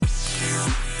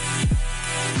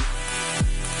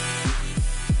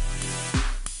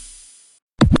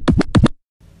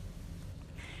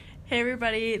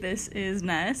everybody, this is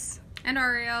Ness And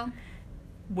Ariel.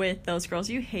 with Those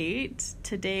Girls You Hate.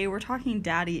 Today we're talking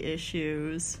daddy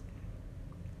issues.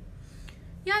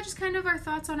 Yeah, just kind of our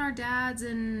thoughts on our dads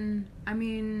and,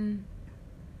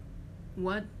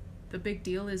 what the big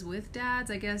deal is with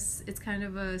dads. I guess it's kind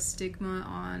of a stigma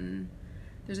on,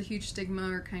 there's a huge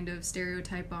stigma or kind of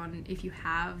stereotype on if you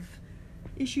have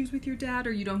issues with your dad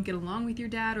or you don't get along with your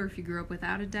dad or if you grew up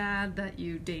without a dad that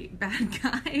you date bad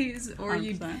guys or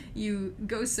 100%. you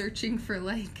go searching for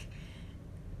like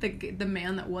the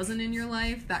man that wasn't in your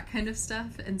life, that kind of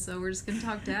stuff. And so we're just going to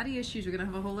talk daddy issues. We're going to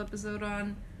have a whole episode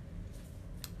on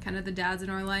kind of the dads in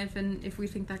our life and if we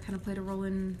think that kind of played a role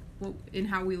in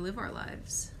how we live our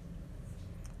lives.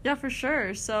 Yeah, for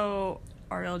sure. So,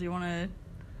 Ariel, do you want to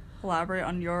elaborate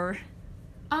on your...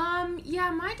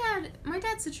 Yeah, my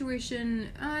dad's situation,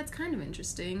 it's kind of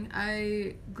interesting.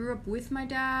 I grew up with my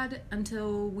dad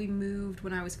until we moved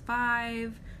when I was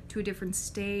 5 to a different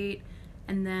state,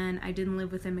 and then I didn't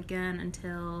live with him again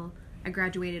until I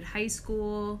graduated high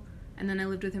school, and then I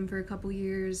lived with him for a couple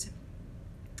years.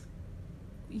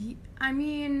 I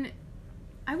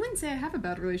wouldn't say I have a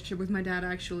bad relationship with my dad,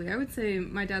 actually. I would say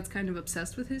my dad's kind of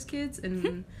obsessed with his kids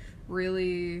and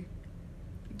really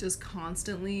just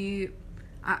constantly...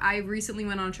 I recently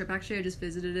went on a trip, actually. I just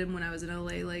visited him when I was in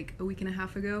LA like a week and a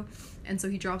half ago, and so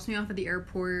he drops me off at the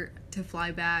airport to fly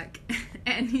back,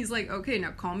 and he's like, okay, now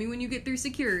call me when you get through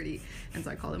security. And so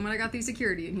I called him when I got through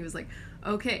security, and he was like,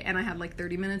 okay, and I had like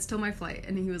 30 minutes till my flight,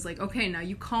 and he was like, okay, now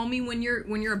you call me when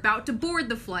you're about to board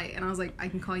the flight. And I was like, I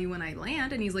can call you when I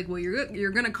land. And he's like, well, you're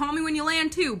gonna call me when you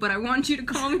land too, but I want you to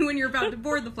call me when you're about to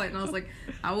board the flight. And I was like,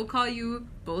 I will call you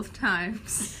both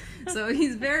times. So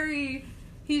he's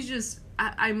just,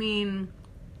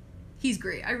 he's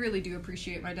great. I really do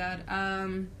appreciate my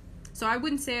dad. So I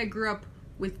wouldn't say I grew up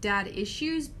with dad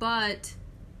issues, but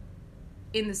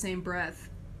in the same breath,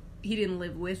 he didn't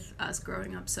live with us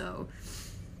growing up. So,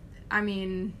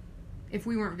 if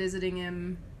we weren't visiting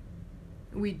him,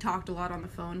 we talked a lot on the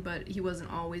phone, but he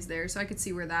wasn't always there. So I could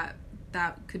see where that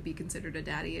could be considered a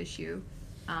daddy issue.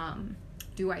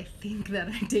 Do I think that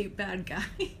I date bad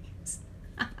guys?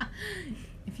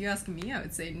 If you ask me, I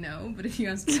would say no, but if you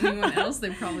ask anyone else, they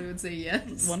probably would say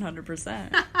yes.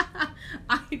 100%.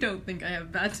 I don't think I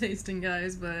have bad taste in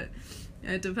guys, but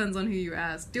it depends on who you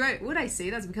ask. Would I say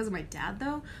that's because of my dad,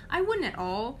 though? I wouldn't at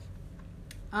all.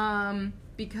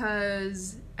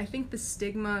 Because I think the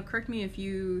stigma, correct me if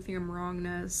you think I'm wrong,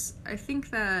 Ness, I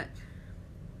think that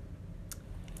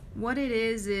what it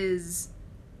is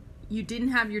you didn't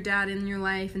have your dad in your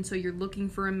life, and so you're looking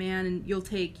for a man, and you'll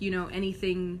take,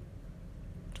 anything...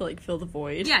 to, like, fill the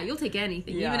void. Yeah, you'll take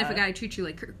anything. Yeah. Even if a guy treats you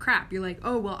like crap, you're like,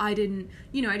 oh, well, I didn't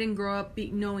grow up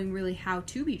knowing really how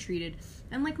to be treated.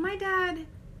 And, like, my dad...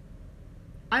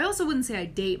 I also wouldn't say I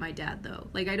date my dad, though.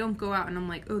 Like, I don't go out and I'm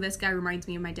like, oh, this guy reminds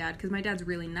me of my dad, because my dad's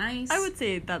really nice. I would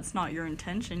say that's not your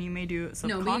intention. You may do it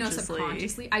subconsciously. No, but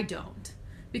subconsciously, I don't.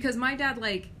 Because my dad,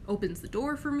 like, opens the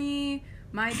door for me.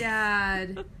 My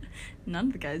dad... None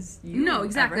of the guys you No,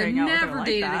 exactly. I've never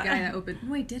dated like a guy that opened...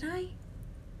 Wait, did I?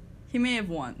 He may have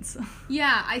once.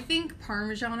 Yeah, I think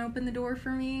Parmesan opened the door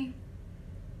for me.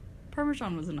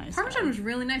 Parmesan was a nice Parmesan guy. was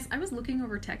really nice. I was looking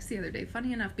over text the other day,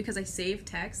 funny enough, because I saved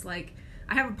text, like...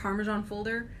 I have a Parmesan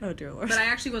folder. Oh, dear Lord. But I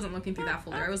actually wasn't looking through that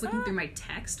folder. I was looking through my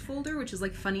text folder, which is,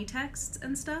 like, funny texts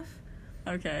and stuff.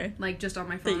 Okay. Like, just on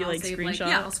my phone. That you, I'll like, save, screenshot?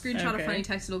 I'll screenshot a funny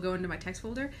text. It'll go into my text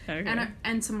folder. Okay.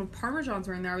 And some Parmesans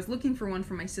were in there. I was looking for one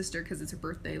for my sister because it's her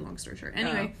birthday, long story short.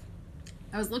 Anyway,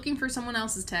 I was looking for someone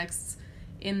else's texts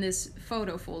in this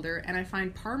photo folder, and I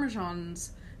find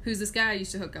Parmesan's, who's this guy I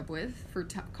used to hook up with, for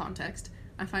context.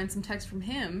 I find some text from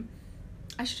him.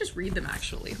 I should just read them,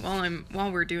 actually,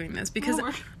 while we're doing this, because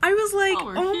I was like,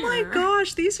 oh my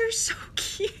gosh, these are so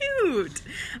cute.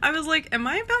 I was like, am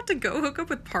I about to go hook up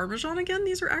with Parmesan again?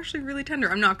 These are actually really tender.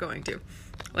 I'm not going to.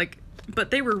 Like, but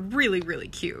they were really, really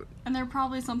cute. And they're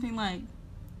probably something like,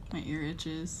 my ear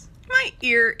itches. My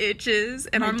ear itches,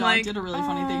 and I'm like... My dog did a really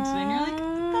funny thing today, and you're like,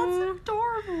 that's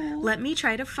adorable. Let me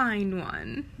try to find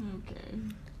one. Okay.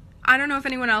 I don't know if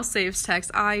anyone else saves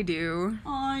text. I do.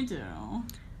 I do.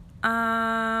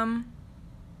 Oh,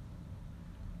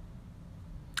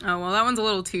 well, that one's a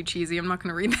little too cheesy. I'm not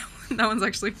gonna read that one. That one's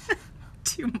actually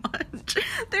too much.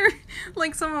 They're,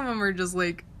 like, some of them are just,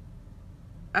 like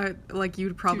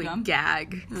you'd probably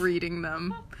gag reading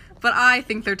them. But I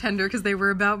think they're tender because they were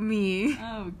about me.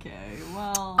 Okay,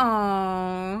 well...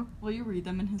 Aww. Will you read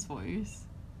them in his voice?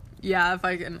 Yeah, if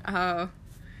I can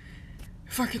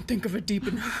think of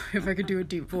if I could do a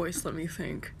deep voice, let me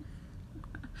think.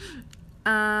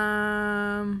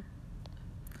 Da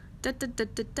da da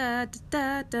da da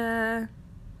da da.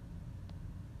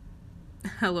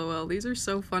 LOL, these are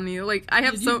so funny. Like, I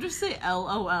have Did you just say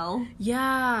LOL?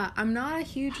 Yeah, I'm not a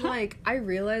huge, like, I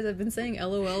realize I've been saying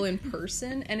LOL in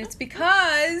person, and it's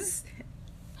because,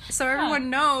 so everyone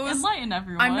knows, Enlighten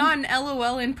everyone. I'm not an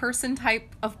LOL in person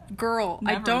type of girl.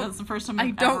 Never. That's the first time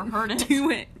I've ever heard it.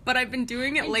 do it, but I've been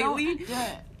doing it lately. Do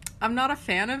it. I'm not a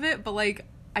fan of it, but, like,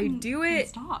 I do it.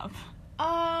 Stop.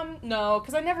 No,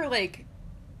 because I never, like,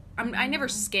 I never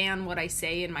scan what I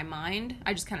say in my mind.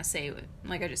 I just kind of say it.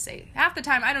 Like, I just say it. Half the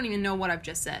time, I don't even know what I've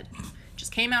just said.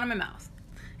 Just came out of my mouth.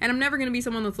 And I'm never going to be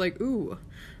someone that's like, ooh,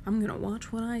 I'm going to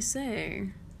watch what I say.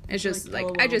 It's just,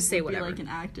 like I just say whatever. Be, like, an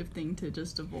active thing to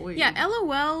just avoid. Yeah,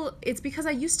 LOL, it's because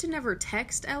I used to never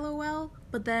text LOL,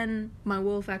 but then my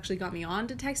wolf actually got me on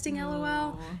to texting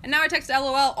LOL. And now I text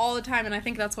LOL all the time, and I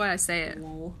think that's why I say it.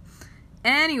 Lol.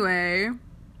 Anyway...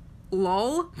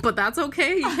 LOL, but that's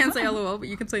okay. You can't say LOL, but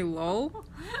you can say LOL.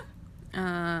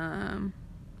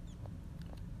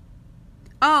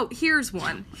 Oh, here's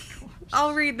one.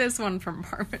 I'll read this one from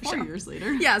Parmesan. 4 years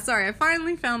later. Yeah, sorry, I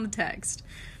finally found the text.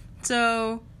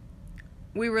 So,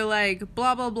 we were like,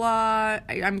 blah, blah, blah.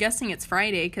 I'm guessing it's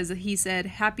Friday, because he said,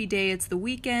 happy day, it's the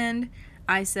weekend.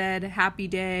 I said, happy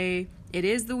day, it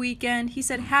is the weekend. He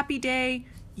said, happy day,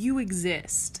 you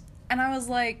exist. And I was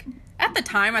like... At the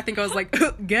time, I think I was like,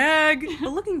 gag.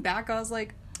 But looking back, I was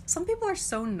like, some people are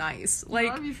so nice. Like,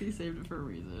 you obviously saved it for a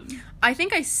reason. I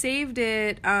think I saved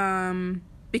it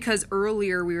because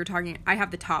earlier we were talking, I have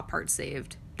the top part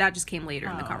saved. That just came later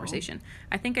in the conversation.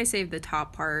 I think I saved the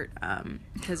top part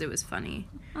because it was funny.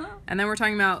 And then we're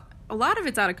talking about, a lot of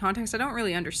it's out of context. I don't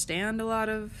really understand a lot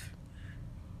of...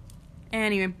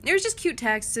 Anyway, it was just cute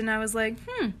text, and I was like,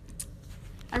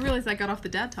 I realized I got off the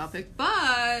dad topic,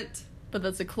 but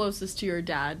that's the closest to your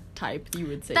dad type you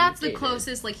would say. That's the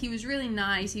closest. Like, he was really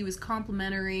nice. He was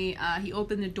complimentary. He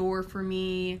opened the door for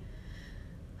me.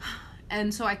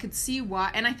 And so I could see why.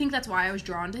 And I think that's why I was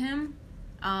drawn to him.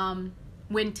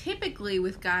 When typically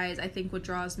with guys, I think what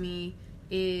draws me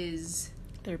is...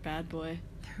 They're bad boy.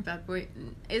 They're a bad boy.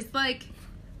 It's like,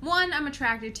 one, I'm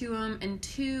attracted to him. And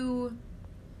two...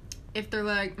 If they're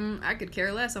like, I could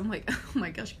care less, I'm like, oh my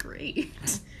gosh, great.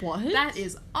 What? That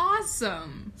is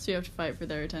awesome. So you have to fight for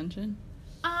their attention?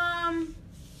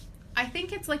 I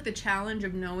think it's like the challenge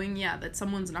of knowing, that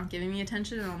someone's not giving me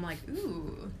attention, and I'm like,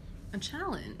 ooh, a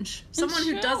challenge. Someone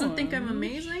who doesn't think I'm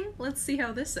amazing? Let's see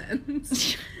how this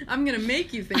ends. I'm gonna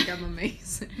make you think I'm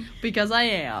amazing. Because I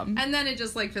am. And then it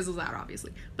just, like, fizzles out,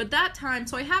 obviously. But that time,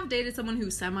 so I have dated someone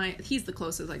who's he's the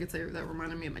closest I could say that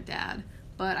reminded me of my dad.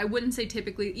 But I wouldn't say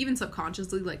typically, even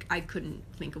subconsciously, like, I couldn't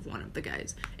think of one of the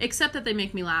guys. Except that they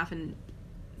make me laugh, and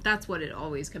that's what it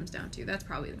always comes down to. That's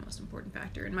probably the most important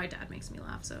factor. And my dad makes me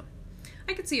laugh, so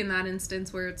I could see in that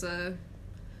instance where it's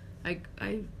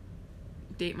I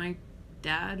date my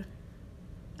dad.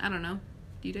 I don't know.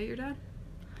 Do you date your dad?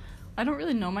 I don't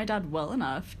really know my dad well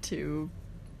enough to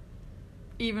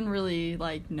even really,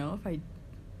 like, know if I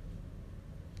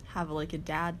have, like, a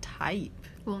dad type.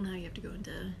 Well, now you have to go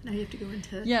into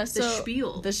the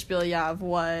spiel. The spiel, of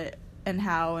what and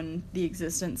how and the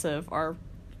existence of our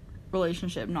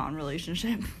relationship,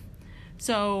 non-relationship.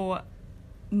 So,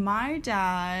 my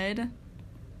dad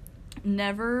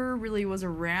never really was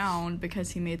around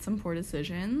because he made some poor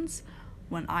decisions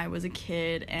when I was a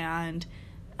kid, and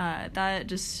that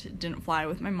just didn't fly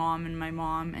with my mom, and my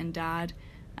mom and dad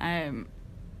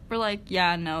were like,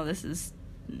 yeah, no, this is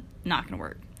not gonna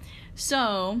work.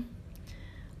 So...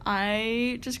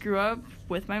 I just grew up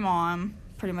with my mom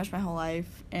pretty much my whole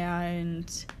life,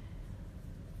 and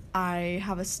I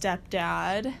have a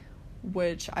stepdad,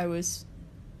 which I was,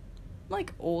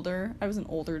 like, older. I was an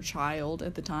older child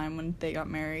at the time when they got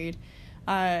married.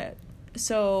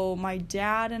 So my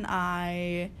dad and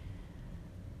I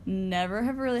never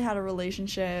have really had a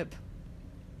relationship.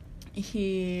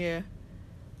 He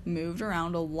moved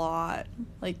around a lot,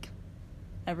 like...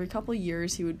 Every couple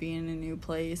years he would be in a new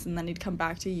place, and then he'd come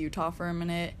back to Utah for a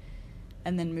minute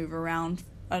and then move around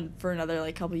for another,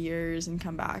 like, couple years and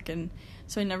come back. And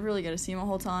so I never really got to see him a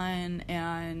whole time,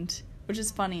 and which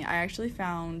is funny. I actually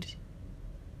found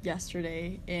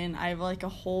yesterday, and I have, like, a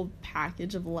whole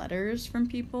package of letters from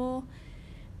people,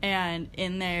 and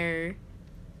in there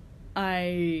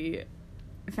I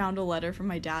found a letter from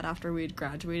my dad after we had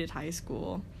graduated high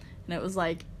school, and it was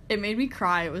like, it made me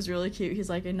cry. It was really cute. He's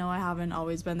like, I know I haven't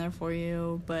always been there for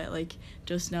you, but, like,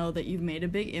 just know that you've made a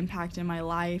big impact in my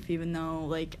life, even though,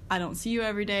 like, I don't see you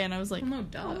every day. And I was like,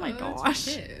 oh my gosh.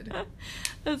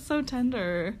 That's so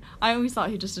tender. I always thought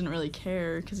he just didn't really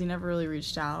care because he never really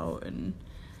reached out. And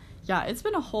yeah, it's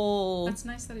been a whole... That's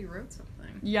nice that he wrote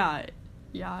something. Yeah,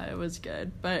 it was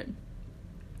good. But,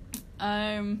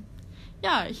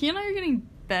 Yeah, he and I are getting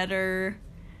better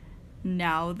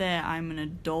now that I'm an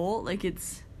adult. Like,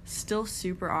 it's still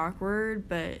super awkward,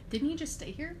 but... Didn't he just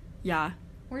stay here? Yeah.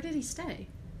 Where did he stay?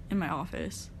 In my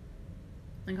office.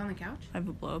 Like on the couch? I have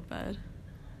a blow-up bed.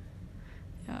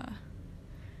 Yeah.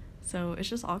 So, it's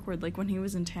just awkward. Like, when he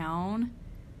was in town,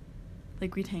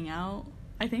 like, we'd hang out.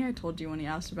 I think I told you when he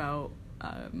asked about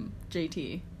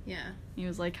JT. Yeah. He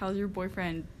was like, how's your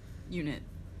boyfriend unit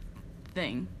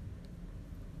thing?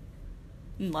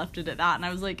 And left it at that. And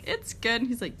I was like, it's good. And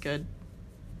he's like, good.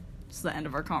 It's the end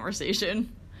of our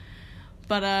conversation.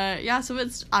 But, yeah, so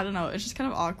it's, I don't know, it's just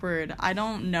kind of awkward. I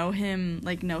don't know him,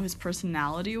 like, know his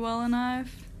personality well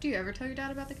enough. Do you ever tell your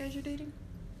dad about the guys you're dating?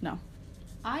 No.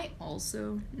 I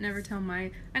also never tell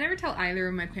either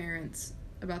of my parents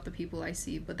about the people I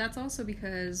see, but that's also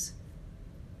because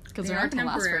Because they they're are not going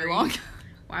to last very temporary. long.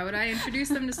 Why would I introduce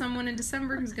them to someone in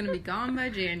December who's going to be gone by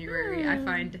January? I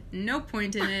find no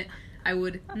point in it. I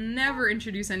would never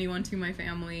introduce anyone to my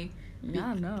family.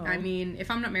 Yeah, no. I mean, if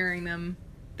I'm not marrying them,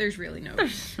 there's really no...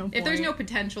 There's no if there's point. no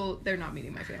potential, they're not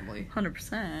meeting my family.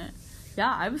 100%.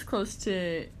 Yeah, I was close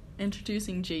to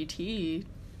introducing JT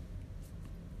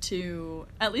to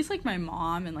at least, like, my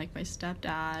mom and, like, my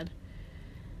stepdad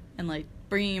and, like,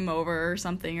 bringing him over or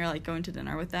something or, like, going to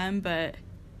dinner with them, but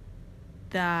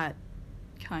that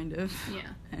kind of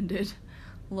ended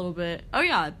a little bit. Oh,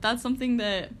 yeah, that's something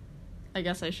that I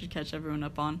guess I should catch everyone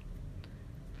up on.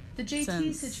 The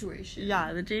JT situation.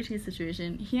 Yeah, the JT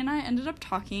situation. He and I ended up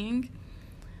talking.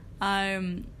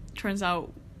 Turns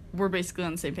out we're basically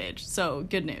on the same page. So,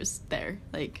 good news there.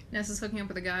 Like, Nessa's hooking up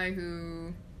with a guy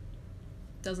who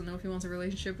doesn't know if he wants a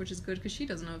relationship, which is good because she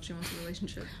doesn't know if she wants a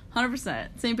relationship.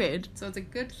 100%. Same page. So it's a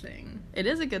good thing. It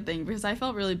is a good thing because I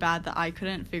felt really bad that I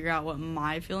couldn't figure out what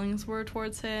my feelings were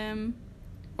towards him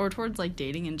or towards, like,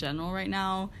 dating in general right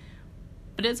now.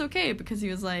 But it's okay because he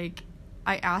was like,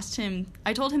 I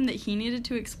told him that he needed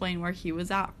to explain where he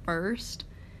was at first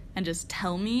and just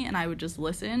tell me and I would just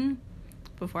listen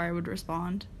before I would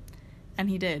respond. And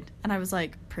he did. And I was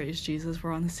like, praise Jesus,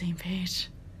 we're on the same page.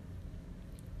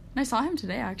 And I saw him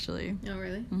today, actually. Oh,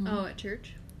 really? Mm-hmm. Oh, at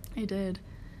church? I did.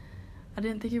 I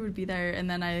didn't think he would be there. And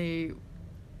then I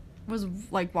was,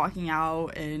 like, walking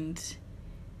out and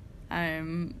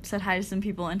said hi to some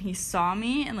people. And he saw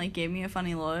me and, like, gave me a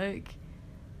funny look.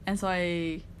 And so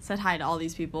I said hi to all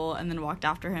these people and then walked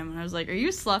after him. And I was like, are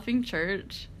you sloughing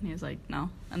church? And he was like, no.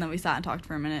 And then we sat and talked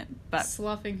for a minute. But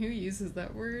Sloughing? Who uses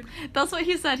that word? that's what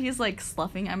he said. He's like,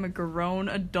 sloughing? I'm a grown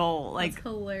adult. Like, that's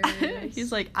hilarious.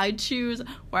 He's like, I choose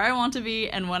where I want to be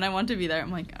and when I want to be there.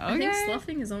 I'm like, okay. I think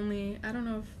sloughing is only,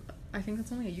 I think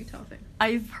that's only a Utah thing.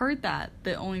 I've heard that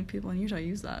only people in Utah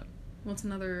use that. What's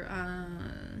another,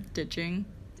 Ditching.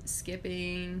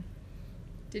 Skipping.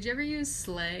 Did you ever use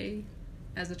slay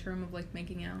as a term of, like,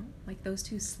 making out? Like, those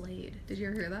two slayed. Did you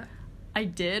ever hear that? I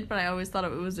did, but I always thought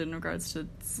it was in regards to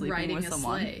sleeping Riding with a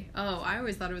someone. sleigh. Oh, I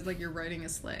always thought it was like you're riding a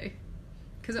sleigh.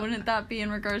 Wouldn't that be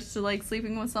in regards to, like,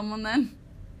 sleeping with someone then?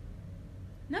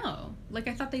 No. Like,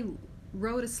 I thought they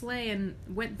rode a sleigh and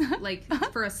went, like,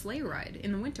 for a sleigh ride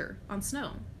in the winter on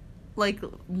snow. Like,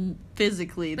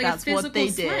 physically, Like that's what they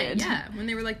sleigh. did. Yeah, when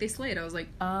they were like, they slayed, I was like,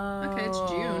 Oh. okay, it's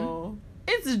June.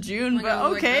 It's June, Like, I but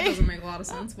was okay. like, that doesn't make a lot of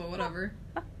sense, but whatever.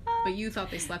 But you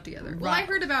thought they slept together. Well, I Right.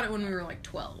 heard about it when we were, like,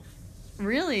 12.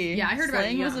 Really? Yeah, I heard about it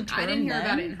Slaying young. was a term I didn't hear then?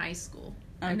 about it in high school.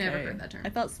 I've never Okay. heard that term. I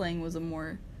thought slang was a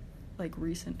more, like,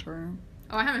 recent term.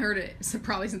 Oh, I haven't heard it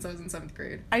probably since I was in 7th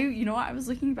grade. You know what? I was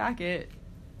looking back at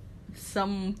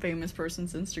some famous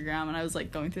person's Instagram, and I was,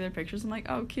 like, going through their pictures. I'm like,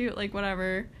 oh, cute, like,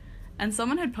 whatever. And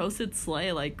someone had posted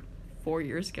slay, like, 4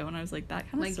 years ago, and I was like, that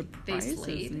kind of Like, surprises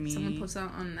they slayed? me. Someone posted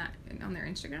on their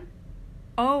Instagram?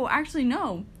 Oh, actually,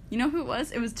 no. You know who it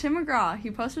was? It was Tim McGraw.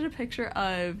 He posted a picture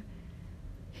of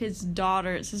his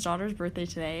daughter. It's his daughter's birthday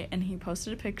today, and he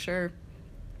posted a picture,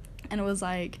 and it was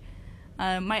like,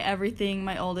 my everything,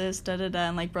 my oldest, da-da-da,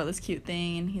 and, like, brought this cute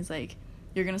thing, and he's like,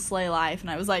 you're gonna slay life, and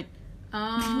I was like,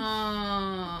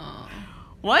 Oh.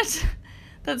 what?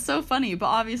 That's so funny, but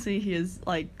obviously he is,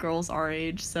 like, girls our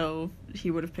age, so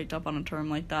he would have picked up on a term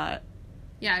like that.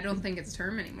 Yeah, I don't think it's a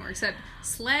term anymore, except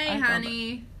slay, I thought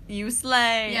honey. You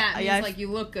slay. Yeah, it means, like, you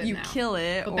look good you now. kill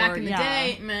it, But or, back in the yeah.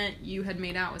 day, it meant you had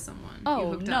made out with someone. You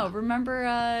Oh, hooked no, up. remember,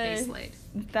 They slayed.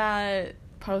 that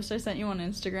post I sent you on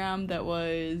Instagram that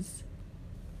was,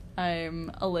 a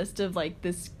list of, like,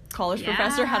 this college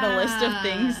professor had a list of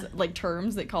things, like,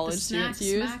 terms that college students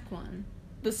use. Smack one.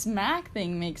 The smack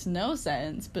thing makes no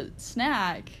sense, but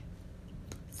snack,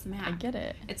 Smack. I get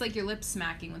it. It's like your lips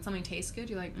smacking. When something tastes good,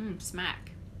 you're like,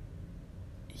 smack.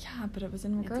 Yeah, but it was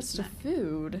in It's a regards to snack.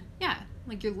 food. Yeah,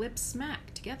 like your lips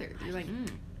smack together. You're like,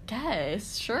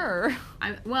 guess, sure.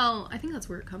 I think that's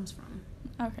where it comes from.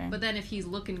 Okay. But then if he's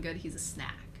looking good, he's a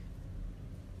snack.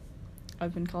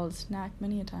 I've been called a snack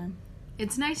many a time.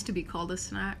 It's nice to be called a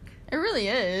snack. It really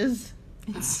is.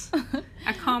 It's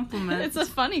a compliment. It's a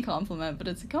funny compliment, but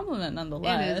it's a compliment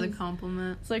nonetheless. It is a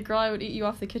compliment. It's like, girl, I would eat you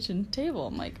off the kitchen table.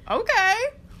 I'm like, okay.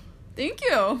 Thank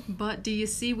you. But do you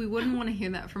see, we wouldn't want to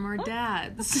hear that from our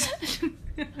dads.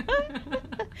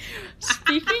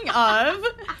 Speaking of,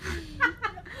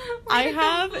 I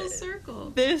have full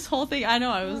circle. This whole thing. I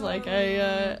know. I was like,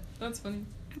 that's funny.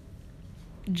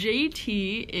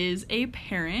 JT is a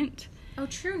parent. Oh,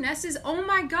 true. Ness is. Oh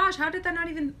my gosh! How did that not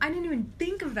even? I didn't even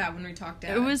think of that when we talked.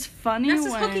 Dad. It was funny. Ness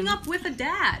is hooking up with a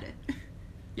dad.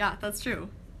 Yeah, that's true.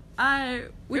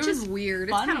 Which is weird.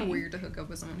 Funny. It's kind of weird to hook up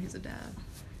with someone who's a dad.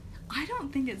 I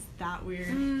don't think it's that weird.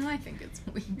 I think it's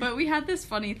weird. But we had this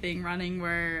funny thing running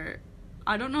where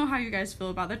I don't know how you guys feel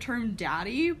about the term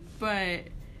daddy, but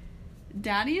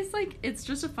daddy is like, it's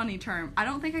just a funny term. I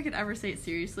don't think I could ever say it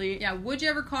seriously. Yeah, would you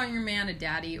ever call your man a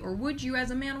daddy, or would you as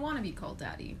a man want to be called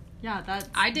daddy? Yeah, that's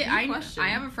I did. a good question. I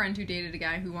have a friend who dated a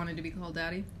guy who wanted to be called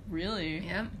daddy. Really?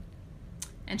 Yep.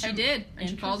 And she did, and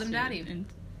she called him daddy.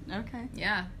 Okay.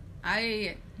 Yeah.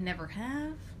 I never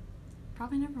have.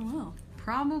 Probably never will.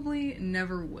 Probably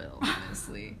never will,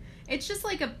 honestly. It's just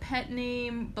like a pet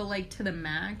name, but like to the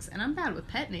max, and I'm bad with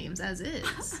pet names as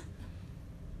is.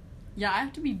 Yeah, I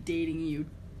have to be dating you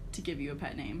to give you a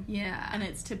pet name. Yeah. And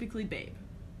it's typically babe.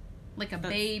 Like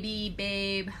baby,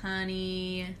 babe,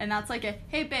 honey. And that's like a,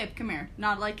 hey babe, come here.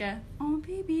 Not like a, oh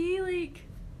baby, like,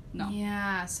 no.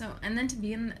 Yeah, so, and then to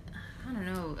be in, I don't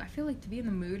know, I feel like to be in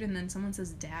the mood and then someone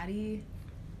says daddy.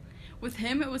 With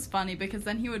him, it was funny because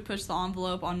then he would push the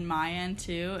envelope on my end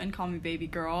too and call me baby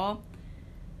girl.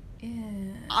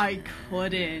 Yeah. I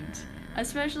couldn't.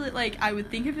 Especially, like, I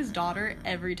would think of his daughter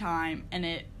every time and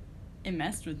it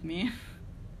messed with me.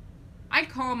 I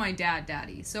call my dad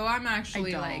daddy, so I'm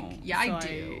actually I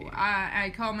do.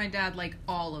 I call my dad like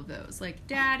all of those, like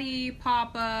daddy,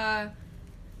 papa,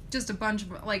 just a bunch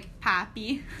of like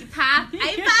Pappy. Hey pappy.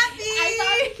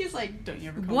 I thought he's like, don't you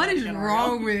ever call What me is that,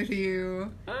 wrong with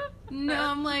you? No,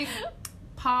 I'm like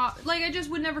pop. Like I just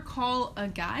would never call a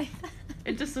guy that.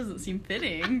 It just doesn't seem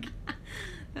fitting.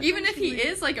 Even if he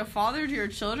is like a father to your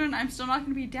children, I'm still not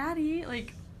gonna be daddy.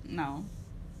 Like, no.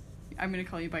 I'm gonna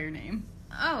call you by your name.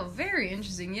 Oh, very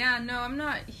interesting. Yeah, no, I'm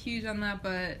not huge on that,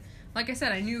 but like I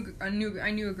said, I knew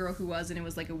a girl who was, and it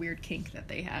was like a weird kink that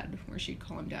they had where she'd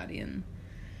call him daddy, and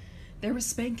there was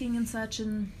spanking and such.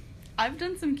 And I've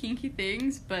done some kinky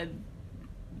things, but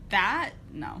that,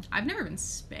 no. I've never been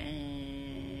spanked.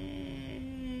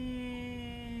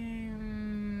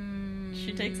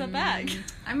 She takes it back.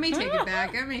 I may take it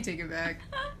back.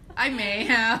 I may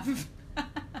have.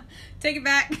 Take it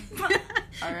back.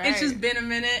 All right. It's just been a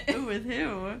minute. Ooh, with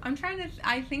who? I'm trying to.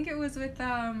 I think it was with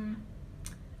a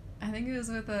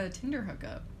Tinder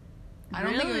hookup. I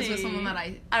don't think it was with someone that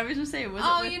I was just saying, was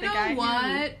oh, it with you the know guy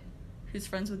what? who's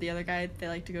friends with the other guy? They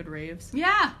like to go to raves.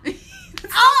 Yeah.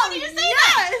 Oh, you say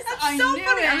that? That's I so knew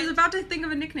funny. it. I was about to think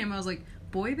of a nickname. I was like,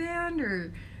 boy band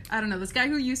or I don't know. This guy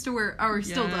who used to wear, or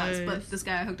still does, but this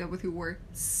guy I hooked up with who wore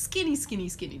skinny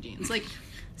jeans, like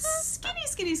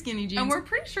skinny jeans. And we're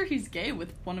pretty sure he's gay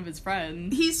with one of his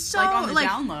friends. He's so like on the like,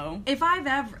 down low. If I've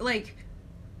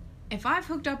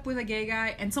hooked up with a gay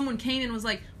guy and someone came and was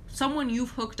like, someone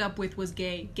you've hooked up with was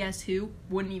gay, guess who?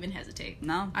 Wouldn't even hesitate.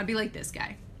 No. I'd be like, this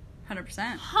guy.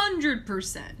 100%.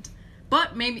 100%.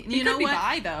 But maybe, you know what? He could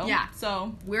what? be bi, though. Yeah.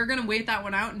 So we're going to wait that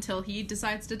one out until he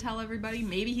decides to tell everybody.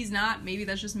 Maybe he's not. Maybe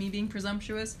that's just me being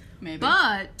presumptuous. Maybe.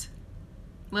 But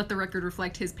let the record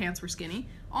reflect his pants were skinny.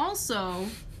 Also,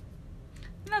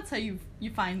 that's how you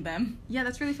find them. yeah,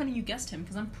 that's really funny you guessed him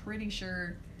because I'm pretty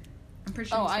sure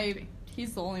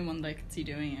he's the only one that I could see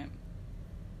doing it.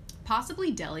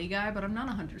 Possibly deli guy, but I'm not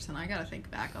 100%. I gotta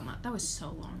think back on that. That was so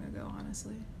long ago,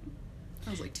 honestly.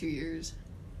 That was like 2 years.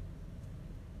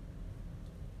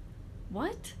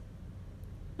 What?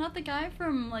 Not the guy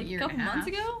from like a couple months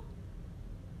ago?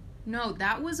 No,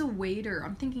 that was a waiter.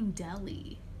 I'm thinking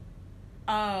deli.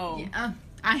 Oh. Yeah.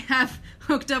 I have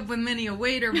hooked up with many a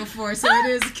waiter before, so it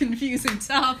is a confusing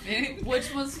topic.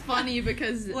 Which was funny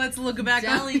because let's look back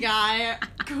deli guy,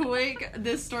 quick,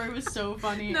 this story was so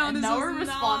funny. No, and this no one was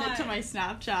responded not. to my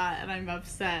Snapchat, and I'm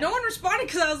upset. No one responded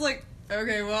because I was like,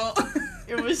 okay, well.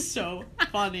 It was so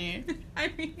funny.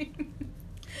 I mean.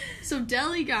 So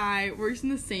deli guy works in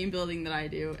the same building that I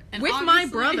do. And with my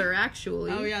brother,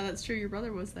 actually. Oh yeah, that's true. Your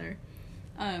brother was there.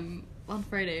 On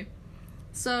Friday.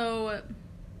 So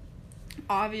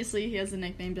obviously he has the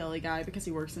nickname deli guy because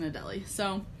he works in a deli.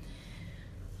 So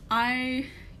I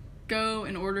go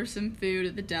and order some food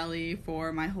at the deli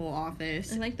for my whole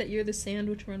office. I like that you're the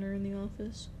sandwich runner in the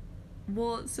office.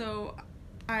 Well, so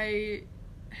I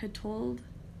had told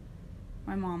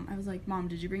my mom, I was like, Mom,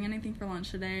 did you bring anything for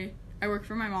lunch today? I work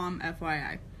for my mom,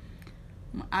 FYI. I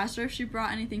asked her if she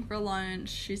brought anything for lunch.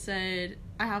 She said,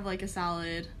 I have, like, a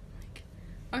salad. Like,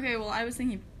 okay, well, I was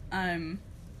thinking,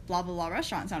 blah, blah, blah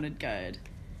restaurant sounded good.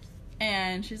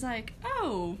 And she's like,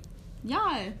 oh,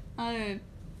 yeah,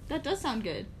 that does sound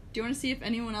good. Do you want to see if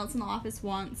anyone else in the office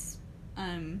wants,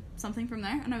 something from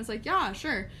there? And I was like, yeah,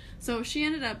 sure. So she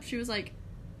was like,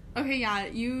 okay, yeah,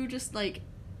 you just, like,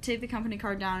 take the company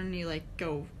card down and you, like,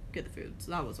 go get the food.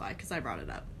 So that was why, because I brought it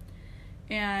up.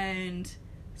 And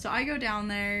so I go down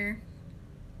there,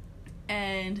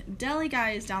 and deli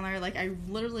guy is down there. Like, I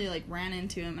literally, like, ran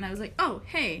into him, and I was like, oh,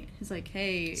 hey. He's like,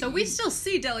 hey. So we still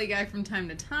see deli guy from time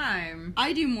to time.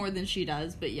 I do more than she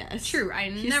does, but yes. True, I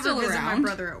He's never still visit around. my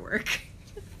brother at work.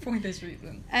 For this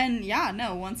reason. And, yeah,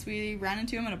 no, once we ran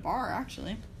into him at a bar,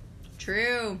 actually.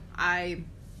 True. I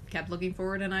kept looking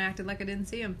forward, and I acted like I didn't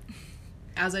see him.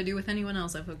 As I do with anyone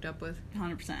else I've hooked up with.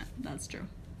 100%. That's true.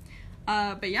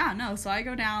 But yeah, no, so I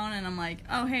go down and I'm like,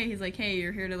 oh, hey, he's like, hey,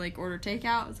 you're here to, like, order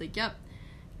takeout? It's like, yep.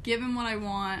 Give him what I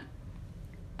want.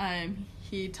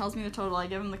 He tells me the total. I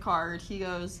give him the card. He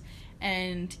goes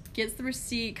and gets the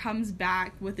receipt, comes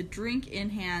back with a drink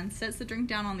in hand, sets the drink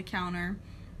down on the counter,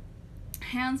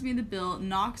 hands me the bill,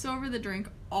 knocks over the drink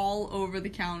all over the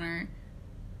counter.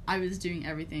 I was doing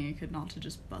everything I could not to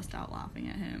just bust out laughing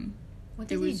at him. What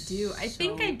did he do? I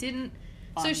think I didn't...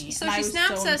 Funny. So she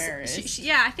snaps us.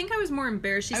 Yeah, I think I was more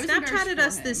embarrassed. She Snapchatted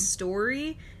us this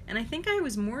story, and I think I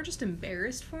was more just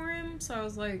embarrassed for him. So I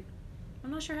was like, I'm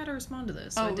not sure how to respond to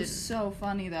this. So it was so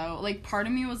funny though. Like, part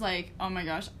of me was like, oh my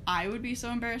gosh, I would be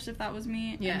so embarrassed if that was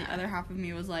me. Yeah. And the other half of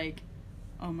me was like,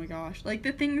 oh my gosh. Like,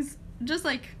 the things, just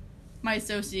like my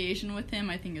association with him,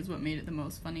 I think is what made it the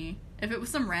most funny. If it was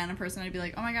some random person, I'd be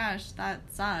like, oh my gosh, that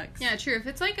sucks. Yeah, true. If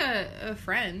it's like a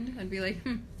friend, I'd be like,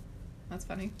 that's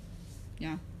funny.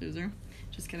 Yeah, loser.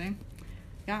 Just kidding.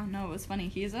 Yeah, no, it was funny.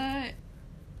 He's a...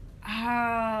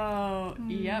 Oh,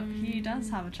 yep, he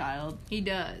does have a child. He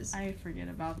does. I forget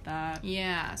about that.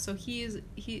 Yeah, so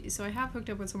so I have hooked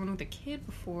up with someone with a kid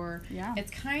before. Yeah. It's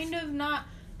kind of not...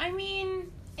 I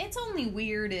mean, it's only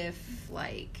weird if,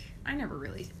 like... I never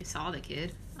really saw the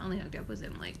kid. I only hooked up with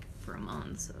him, like, for a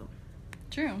month, so...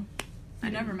 True. You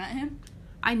never met him?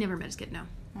 I never met his kid, no.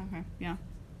 Okay, yeah.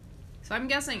 So I'm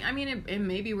guessing, I mean, it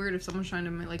may be weird if someone's trying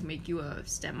to, like, make you a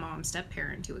stepmom,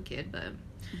 step-parent to a kid, but...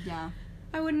 Yeah.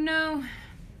 I wouldn't know.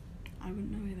 I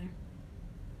wouldn't know either.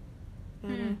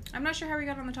 But, I'm not sure how we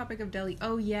got on the topic of deli.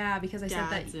 Oh, yeah, because I said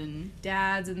that...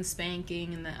 Dads and the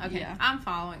spanking and the... Okay, yeah. I'm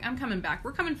following. I'm coming back.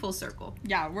 We're coming full circle.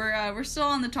 Yeah, we're still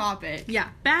on the topic. Yeah,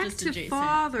 back to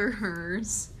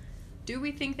fathers. Do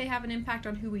we think they have an impact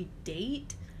on who we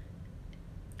date?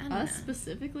 Us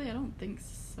specifically? I don't think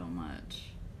so much.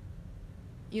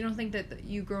 You don't think that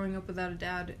you growing up without a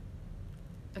dad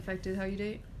affected how you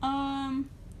date?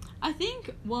 I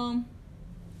think, well,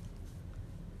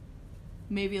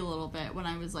 maybe a little bit. When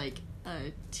I was, like,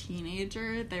 a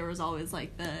teenager, there was always,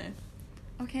 like,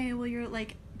 okay, well, you're,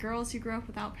 like, girls who grow up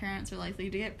without parents are likely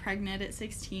to get pregnant at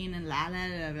 16 and la la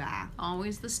la la.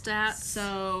 Always the stats.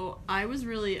 So, I was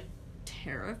really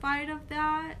terrified of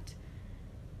that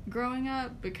growing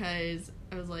up because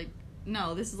I was like,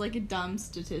 no, this is, like, a dumb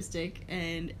statistic,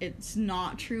 and it's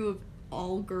not true of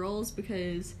all girls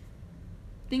because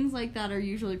things like that are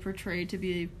usually portrayed to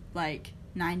be, like,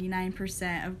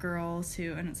 99% of girls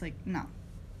who, and it's like, no.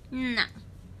 No.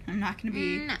 I'm not going to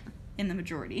be in the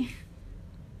majority.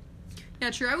 Yeah,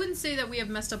 true. I wouldn't say that we have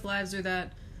messed up lives or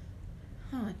that,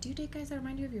 do you date guys that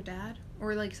remind you of your dad?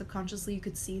 Or, like, subconsciously you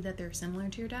could see that they're similar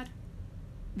to your dad?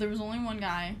 There was only one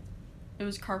guy. It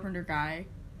was Carpenter guy.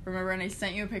 Remember, and I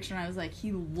sent you a picture, and I was like,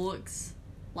 he looks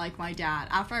like my dad.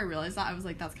 After I realized that, I was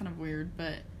like, that's kind of weird,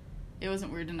 but it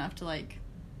wasn't weird enough to, like,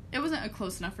 it wasn't a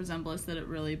close enough resemblance that it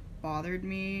really bothered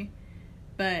me,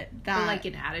 but that... Or, like,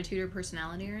 an attitude or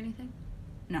personality or anything?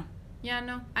 No. Yeah,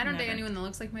 no. I don't date anyone that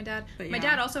looks like my dad. But my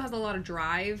dad also has a lot of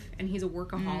drive, and he's a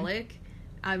workaholic.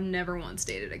 I've never once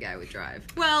dated a guy with drive.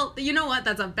 Well, you know what?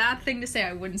 That's a bad thing to say.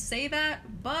 I wouldn't say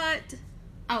that, but...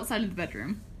 Outside of the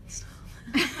bedroom.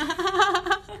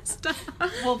 Stop.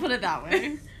 We'll put it that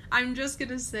way. I'm just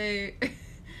gonna say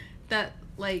that,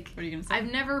 like... What are you gonna say?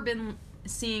 I've never been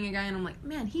seeing a guy and I'm like,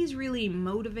 man, he's really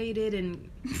motivated and...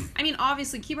 I mean,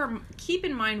 obviously, keep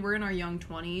in mind we're in our young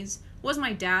 20s. Was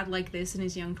my dad like this in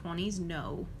his young 20s?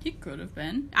 No. He could have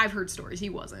been. I've heard stories. He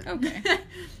wasn't. Okay.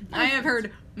 I have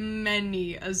heard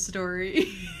many a story.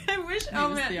 I wish... It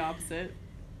was the opposite.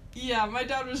 Yeah, my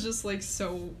dad was just, like,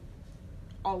 so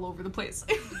all over the place.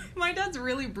 My dad's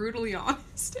really brutally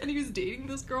honest, and he was dating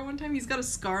this girl one time. He's got a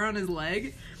scar on his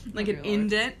leg, like an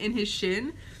indent in his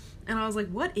shin. And I was like,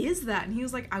 what is that? And he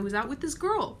was like, I was out with this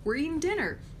girl. We're eating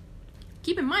dinner.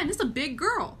 Keep in mind, this is a big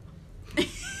girl.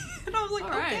 And I was like,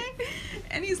 okay. Right.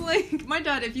 And he's like, my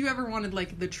dad, if you ever wanted,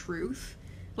 like, the truth,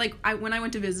 like, when I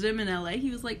went to visit him in LA,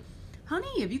 he was like,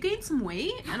 honey, have you gained some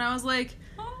weight? And I was like,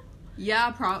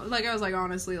 yeah, like, I was like,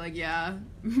 honestly, like, yeah,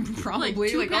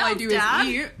 probably. Like, all I do is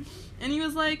eat. And he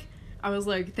was like, I was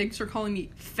like, thanks for calling me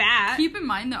fat. Keep in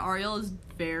mind that Ariel is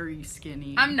very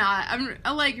skinny. I'm not.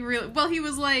 I'm like, really. Well, he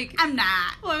was like, I'm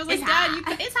not. Well, I was like, it's Dad,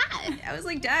 it's hot. I was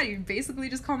like, Dad, you basically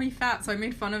just call me fat. So I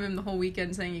made fun of him the whole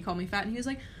weekend saying he called me fat. And he was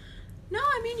like, no,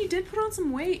 I mean, you did put on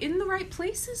some weight in the right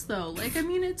places, though. Like, I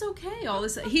mean, it's okay. All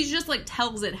this. He's just, like,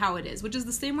 tells it how it is, which is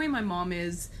the same way my mom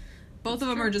is. Both of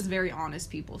them are just very honest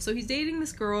people. So he's dating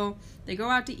this girl. They go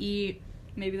out to eat.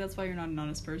 Maybe that's why you're not an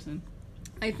honest person.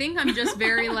 I think I'm just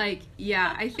very, like,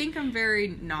 yeah, I think I'm very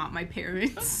not my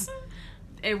parents.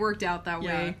 It worked out that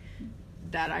way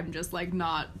that I'm just, like,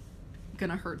 not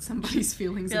gonna hurt somebody's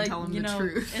feelings and tell them the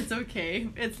truth. It's okay.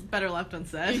 It's better left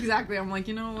unsaid. Exactly. I'm like,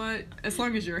 you know what? As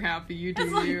long as you're happy, you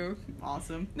do you.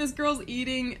 Awesome. This girl's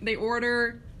eating. They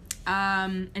order,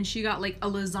 and she got, like, a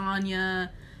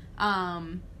lasagna,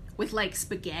 with, like,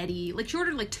 spaghetti. Like, she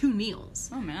ordered, like, 2 meals.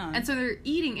 Oh, man. And so they're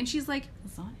eating, and she's like,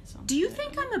 do you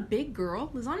think I'm a big girl?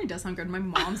 Lasagna does sound good. My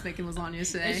mom's making lasagna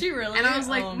today. Is she really? And I was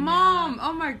like, Mom,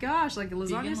 oh my gosh, like,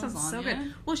 lasagna sounds so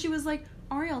good. Well, she was like,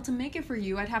 Ariel, to make it for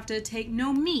you, I'd have to take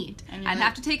no meat. I'd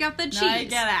have to take out the cheese. I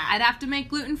get it. I'd have to make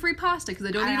gluten-free pasta, because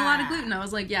I don't eat a lot of gluten. I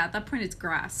was like, yeah, at that point, it's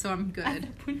grass, so I'm good.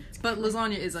 But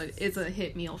lasagna is a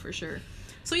hit meal for sure.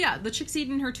 So yeah, the chick's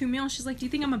eating her 2 meals. She's like, do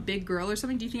you think I'm a big girl or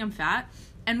something? Do you think I'm fat?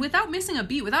 And without missing a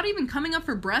beat, without even coming up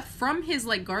for breath from his,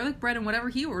 like, garlic bread and whatever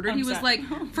he ordered, he was like,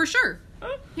 for sure.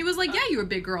 He was like, yeah, you're a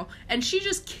big girl. And she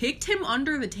just kicked him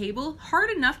under the table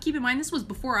hard enough. Keep in mind, this was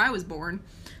before I was born.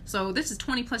 So this is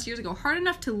 20 plus years ago. Hard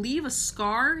enough to leave a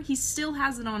scar. He still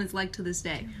has it on his leg to this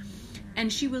day.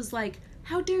 And she was like,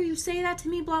 how dare you say that to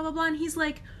me, blah, blah, blah. And he's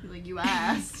like, you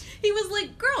asked. He was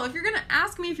like, girl, if you're going to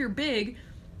ask me if you're big,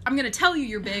 I'm going to tell you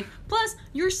you're big. Plus,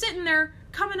 you're sitting there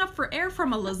coming up for air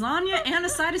from a lasagna and a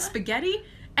side of spaghetti,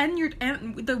 and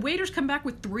the waiters come back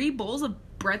with 3 bowls of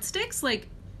breadsticks. Like,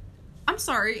 I'm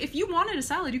sorry, if you wanted a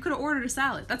salad, you could have ordered a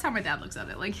salad. That's how my dad looks at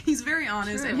it. Like, he's very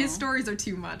honest. True. And his stories are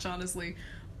too much, honestly.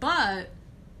 But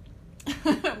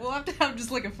we'll have to have just,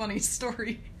 like, a funny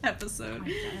story episode,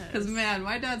 because man,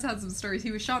 my dad's had some stories.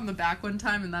 He was shot in the back one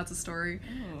time, and that's a story.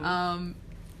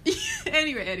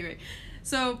 Anyway,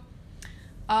 so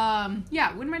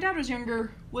yeah, when my dad was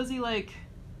younger, was he, like,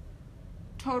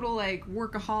 total, like,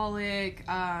 workaholic,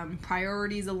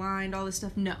 priorities aligned, all this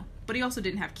stuff? No. But he also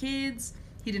didn't have kids.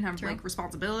 He didn't have, like,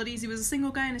 responsibilities. He was a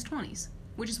single guy in his 20s,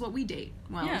 which is what we date.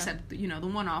 Well, except, you know, the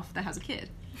one-off that has a kid.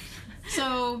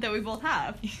 So that we both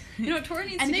have. You know, Tori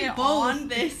needs to get both on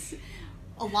this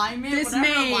alignment, this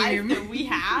life that we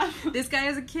have. This guy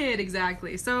has a kid,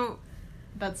 exactly. So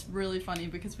that's really funny,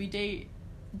 because we date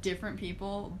different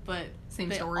people, but same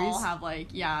they stories. All have, like,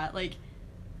 like,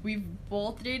 we've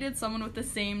both dated someone with the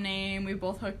same name. We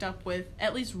both hooked up with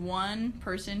at least one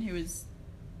person who is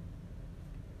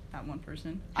that one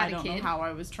person. I don't know how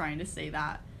I was trying to say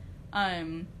that.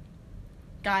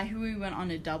 Guy who we went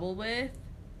on a double with,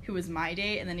 who was my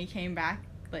date, and then he came back,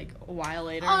 like, a while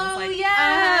later. Oh, and was like,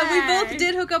 yeah! We both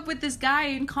did hook up with this guy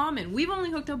in common. We've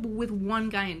only hooked up with one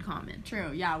guy in common.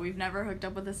 True, yeah. We've never hooked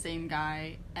up with the same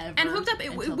guy ever. And hooked up,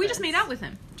 we just made out with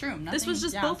him. True, nothing. This was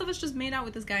just, both of us just made out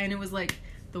with this guy, and it was, like,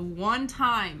 the one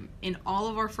time in all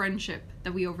of our friendship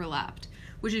that we overlapped.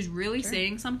 Which is really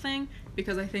saying something,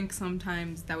 because I think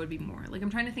sometimes that would be more. Like, I'm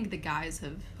trying to think the guys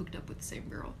have hooked up with the same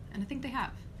girl, and I think they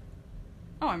have.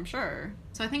 Oh, I'm sure.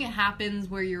 So I think it happens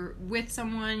where you're with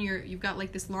someone, you've got,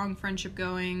 like, this long friendship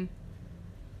going.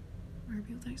 Why are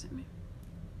people texting me?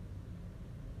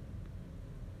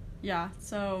 Yeah,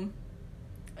 so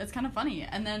it's kind of funny.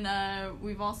 And then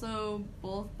we've also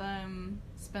both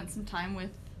spent some time with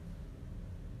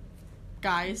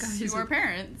guys who are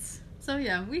parents. So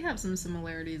yeah, we have some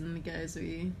similarities in the guys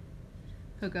we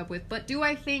hook up with. But do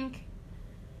I think...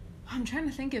 I'm trying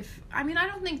to think if... I mean, I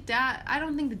don't think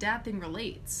the dad thing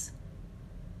relates.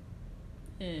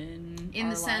 In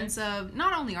the sense of...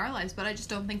 Not only our lives, but I just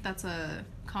don't think that's a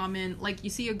common... Like,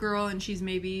 you see a girl and she's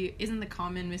maybe... Isn't the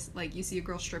common... Like, you see a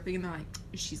girl stripping and they're like,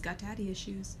 she's got daddy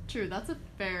issues. True, that's an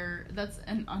unfair...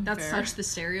 That's such the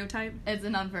stereotype. It's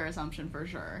an unfair assumption for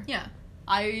sure. Yeah.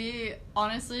 I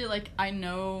honestly, like, I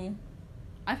know...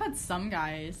 I've had some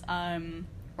guys,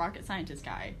 rocket scientist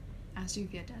guy, asked you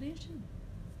if you had daddy issues?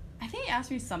 I think he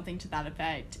asked me something to that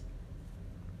effect.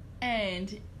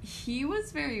 And he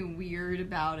was very weird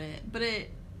about it. But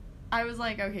I was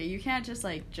like, okay, you can't just,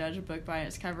 like, judge a book by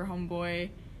its cover, homeboy.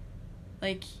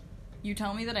 Like, you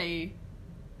tell me that I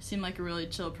seem like a really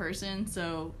chill person,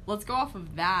 so let's go off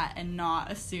of that and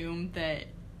not assume that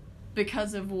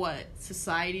because of what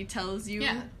society tells you,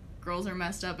 girls are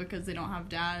messed up because they don't have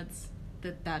dads,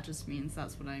 that just means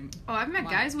that's what I'm... Oh, I've met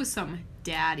guys with some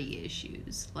daddy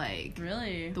issues. Like...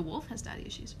 Really? The wolf has daddy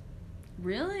issues.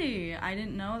 Really? I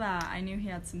didn't know that. I knew he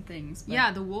had some things. But...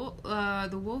 Yeah, the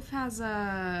wolf has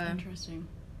Interesting.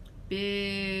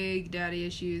 Big daddy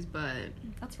issues, but...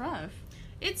 That's rough.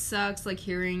 It sucks, like,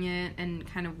 hearing it and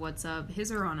kind of what's up.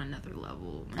 His are on another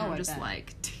level. And I'm just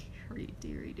like, dearie.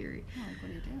 Oh, like, what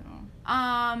do you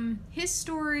do? His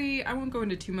story, I won't go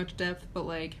into too much depth, but,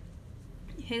 like,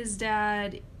 his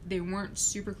dad, they weren't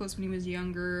super close when he was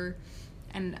younger,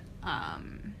 and,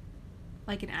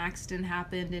 like, an accident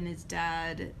happened, and his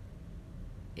dad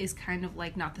is kind of,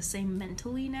 like, not the same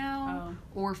mentally now,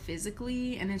 or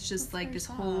physically, and it's just, like, this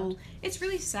whole... It's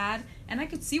really sad, and I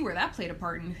could see where that played a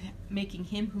part in making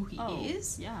him who he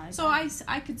is. Yeah, so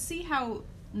I could see how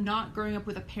not growing up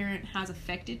with a parent has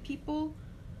affected people.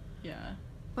 Yeah.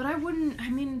 But I wouldn't... I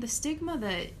mean, the stigma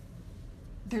that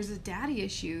there's a daddy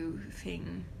issue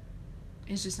thing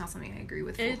is just not something I agree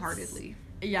with full-heartedly.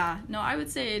 Yeah. No, I would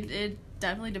say it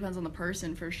definitely depends on the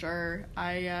person, for sure.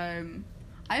 I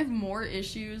have more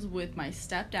issues with my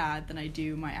stepdad than I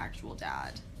do my actual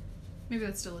dad. Maybe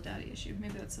that's still a daddy issue.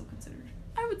 Maybe that's still considered.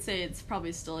 I would say it's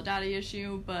probably still a daddy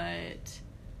issue, but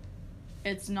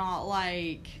it's not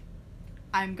like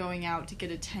I'm going out to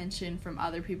get attention from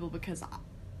other people because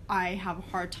I have a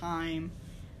hard time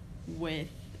with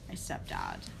my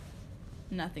stepdad.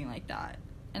 Nothing like that.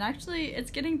 And actually,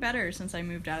 it's getting better since I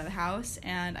moved out of the house,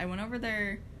 and I went over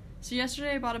there. So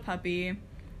yesterday I bought a puppy,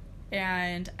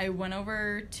 and I went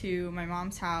over to my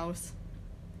mom's house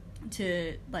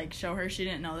to, like, show her. She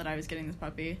didn't know that I was getting this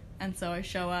puppy. And so I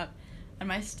show up, and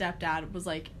my stepdad was,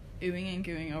 like, oohing and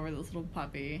gooing over this little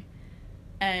puppy.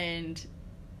 And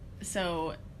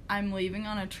so I'm leaving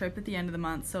on a trip at the end of the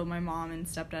month, so my mom and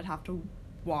stepdad have to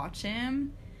watch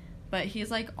him. But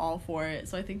he's, like, all for it.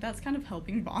 So I think that's kind of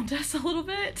helping bond us a little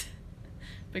bit.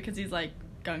 Because he's, like,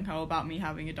 gung-ho about me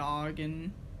having a dog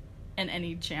and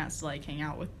any chance to, like, hang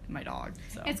out with my dog.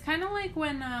 So it's kind of like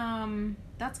when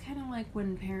that's kind of like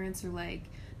when parents are, like,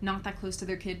 not that close to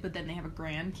their kid, but then they have a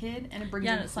grandkid, and it brings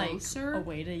them closer. Like a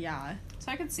way to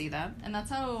So I could see that. And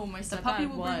that's how my stepdad the puppy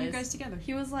will bring you guys together.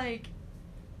 He was like,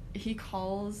 he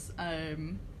calls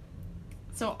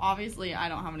so obviously I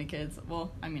don't have any kids.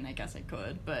 Well, I mean, I guess I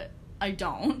could, but I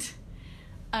don't.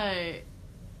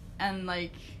 And,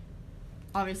 like,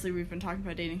 obviously we've been talking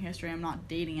about dating history. I'm not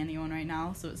dating anyone right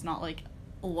now, so it's not, like,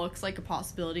 looks like a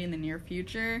possibility in the near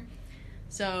future.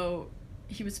 So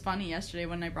he was funny yesterday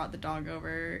when I brought the dog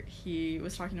over. He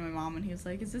was talking to my mom, and he was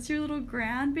like, is this your little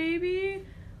grandbaby?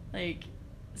 Like,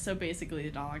 so basically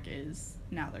the dog is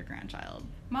now their grandchild.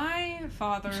 My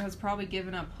father has probably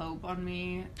given up hope on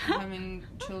me having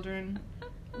children.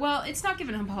 Well, it's not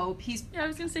giving him hope. I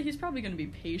was gonna say he's probably gonna be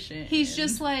patient. He's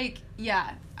just like,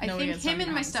 I think him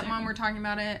and my stepmom were talking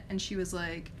about it, and she was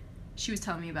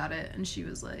telling me about it, and she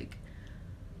was like,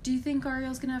 do you think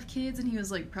Ariel's gonna have kids? And he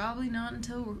was like, probably not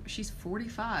until she's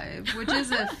 45, which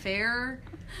is a fair...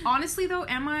 Honestly, though,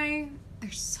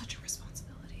 there's such a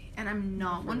responsibility, and I'm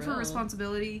not one for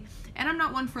responsibility, and I'm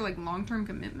not one for, like, long-term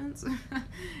commitments,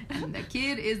 and the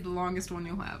kid is the longest one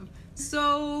you'll have.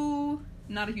 So...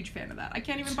 Not a huge fan of that. I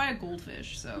can't even buy a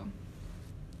goldfish, so...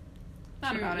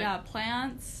 Not about it. Yeah,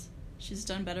 plants. She's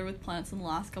done better with plants in the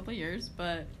last couple of years,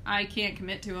 but... I can't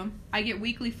commit to them. I get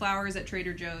weekly flowers at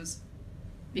Trader Joe's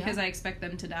because I expect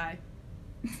them to die.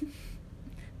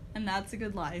 And that's a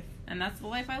good life. And that's the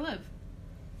life I live.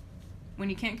 When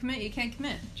you can't commit, you can't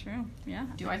commit. True, yeah.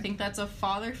 Do I think that's a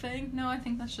father thing? No, I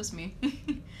think that's just me.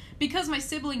 Because my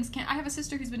siblings can't... I have a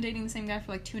sister who's been dating the same guy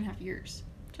for, like, 2.5 years.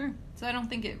 Sure. So I don't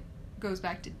think it goes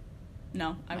back to...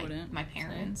 No, I wouldn't. My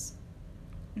parents. Say.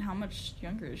 And how much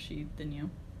younger is she than you?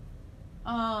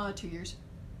 2 years.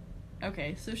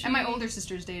 Okay, so she... And my older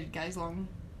sister's dated guys long.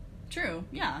 True,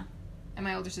 yeah. And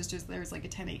my older sister's, there was like a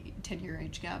 10-year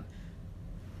age gap.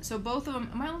 So both of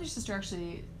them... My older sister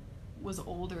actually was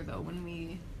older, though, when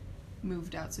we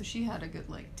moved out. So she had a good,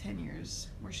 like, 10 years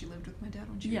where she lived with my dad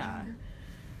when she was younger.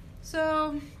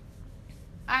 So,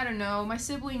 I don't know. My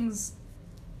siblings...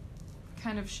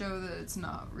 kind of show that it's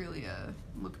not really a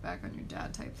look back on your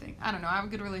dad type thing. I don't know. I have a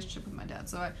good relationship with my dad,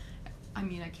 so I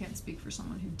mean, I can't speak for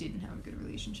someone who didn't have a good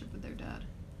relationship with their dad.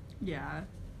 Yeah.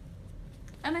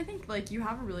 And I think, like, you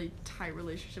have a really tight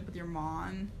relationship with your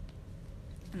mom,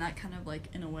 And that kind of, like,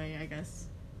 in a way, I guess,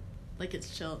 like,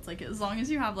 it's chill. It's like, as long as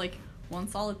you have, like, one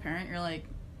solid parent, you're like,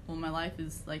 well, my life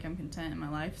is, like, I'm content in my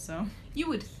life, so. You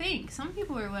would think. Some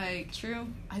people are like, True.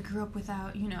 I grew up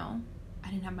without, I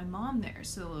didn't have my mom there,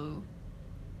 so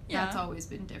Yeah. that's always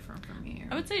been different for me.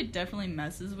 I would say it definitely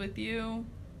messes with you.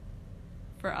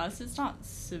 For us, it's not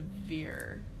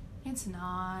severe. It's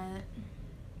not.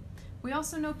 We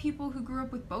also know people who grew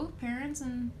up with both parents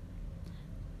and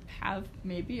Have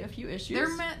maybe a few issues.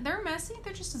 they're messy.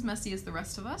 They're just as messy as the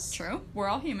rest of us. True. We're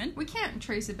all human. We can't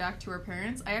trace it back to our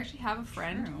parents. I actually have a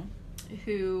friend True.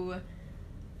 who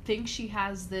thinks she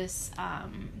has this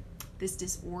this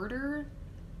disorder.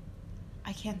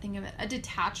 I can't think of it. A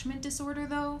detachment disorder,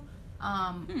 though,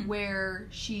 where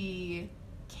she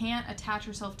can't attach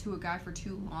herself to a guy for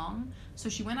too long. So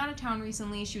she went out of town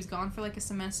recently. She was gone for like a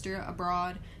semester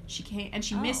abroad. She came and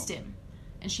she missed him,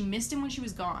 and she missed him when she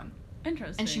was gone.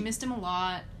 Interesting. And she missed him a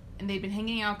lot. And they'd been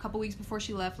hanging out a couple weeks before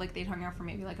she left. Like, they'd hung out for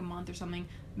maybe like a month or something.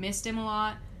 Missed him a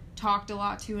lot. Talked a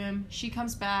lot to him. She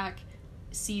comes back,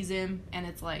 sees him, and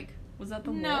it's like, Was that the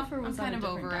no, wolf or was I'm that kind a of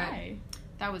different over guy? it.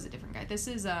 That was a different guy. This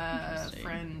is a Interesting.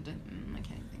 friend. I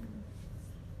can't even think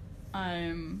of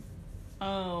him.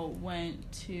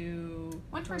 Went to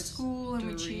our school and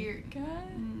we Costa cheered. Rica?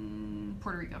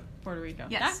 Puerto Rico. Puerto Rico.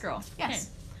 Yes. That girl. Yes.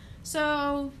 Okay.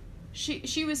 So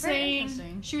she was Very saying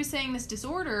interesting. she was saying this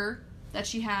disorder that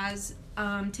she has.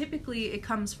 Typically, it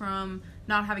comes from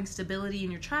not having stability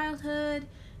in your childhood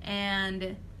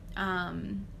and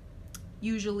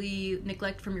usually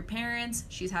neglect from your parents.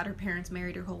 She's had her parents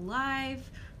married her whole life.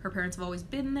 Her parents have always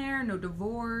been there, no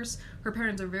divorce. Her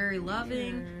parents are very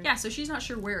loving. Weird. Yeah, so she's not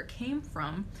sure where it came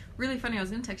from. Really funny, I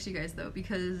was going to text you guys, though,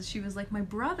 because she was like, my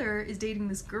brother is dating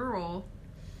this girl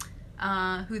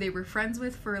who they were friends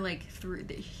with for, like,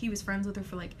 he was friends with her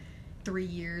for, like, 3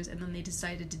 years, and then they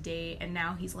decided to date, and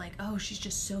now he's like, oh, she's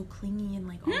just so clingy and,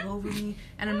 like, all over me,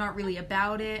 and I'm not really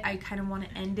about it. I kind of want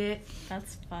to end it.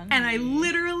 That's fun. And I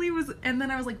literally was, and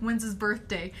then I was like, when's his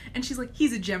birthday? And she's like,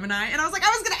 he's a Gemini. And I was like, I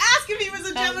was going to ask if he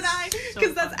was a That's Gemini, so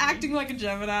because that's funny. acting like a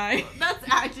Gemini. That's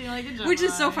acting like a Gemini. Which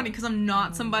is so funny, because I'm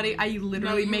not somebody, I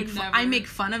literally you make would fun, never. I make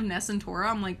fun of Ness and Tora.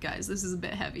 I'm like, guys, this is a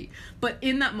bit heavy. But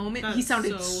in that moment, he That's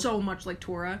sounded so so much like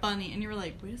Tora. funny. And you were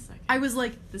like, wait a second. I was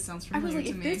like, This sounds I familiar was like, to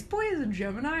if me. this boy is a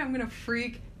Gemini, I'm gonna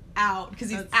freak out because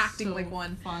he's That's acting so like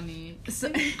one. Funny.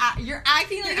 So, You're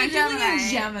acting like You're a Gemini. acting like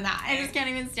a Gemini. I just can't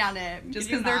even stand it. just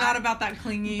You're because they're not about that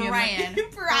clingy. and, Brian.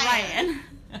 like, Brian.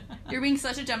 You're being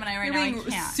such a Gemini right You're now. being I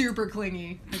can't. super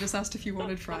clingy. I just asked if you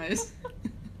wanted fries.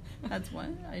 That's what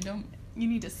I don't. You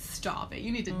need to stop it.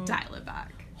 You need to Oh. dial it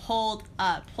back. Hold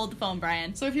up. Hold the phone,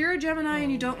 Brian. So if you're a Gemini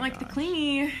and you Oh don't my like the gosh.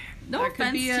 clingy, No that could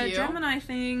offense be to a you. Gemini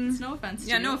thing. It's no offense.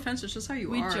 Yeah, to no you. offense. It's just how you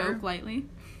We are. joke lightly.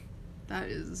 That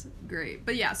is great.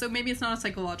 But yeah, so maybe it's not a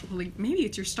psychological link. Maybe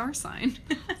it's your star sign.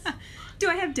 Do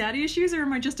I have daddy issues or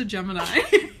am I just a Gemini?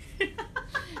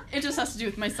 It just has to do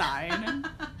with my sign,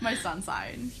 my sun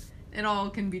sign. It all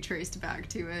can be traced back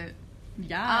to it.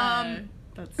 Yeah.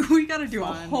 That's We gotta do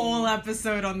funny. a whole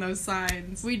episode on those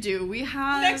signs. We do. We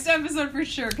have Next episode for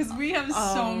sure, because we have so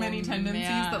Oh, many tendencies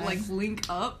that man. like link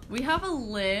up. We have a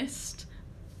list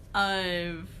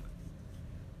of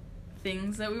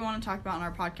things that we want to talk about on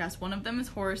our podcast. One of them is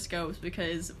horoscopes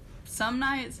because some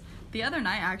nights, the other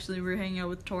night actually, we were hanging out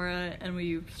with Tora and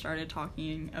we started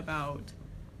talking about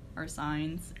our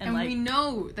signs And like, we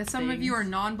know that some of you things. are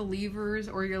non-believers,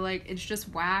 or you're like, it's just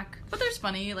whack. but there's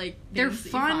funny like They're things that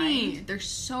you funny. find. They're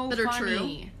so that are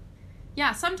funny.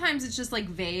 Yeah, sometimes it's just like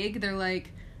vague. They're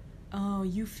like, oh,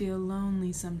 you feel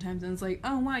lonely sometimes. And it's like,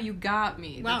 oh, wow, you got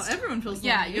me. Wow, That's everyone feels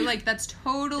yeah, lonely. you're like, that's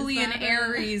totally Is an that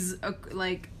Aries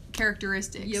like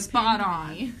characteristic. You Spot pinned on.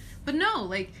 me. But no,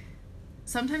 like,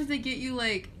 sometimes they get you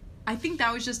like, I think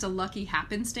that was just a lucky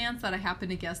happenstance that I happened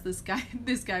to guess this guy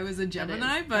was a That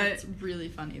Gemini, is- but that's really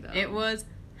funny though. it was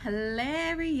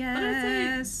hilarious. But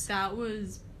I'd say that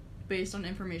was based on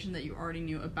information that you already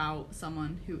knew about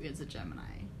someone who is a Gemini.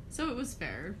 So it was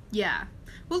fair. Yeah.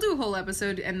 We'll do a whole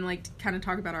episode and, like, kind of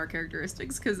talk about our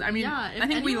characteristics, because, I mean, Yeah, if I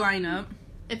think we anyone- line up.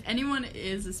 If anyone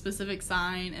is a specific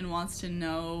sign and wants to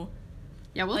know,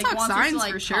 Yeah, we'll like, talk wants us signs to,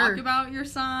 like, for talk sure. about your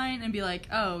sign and be like,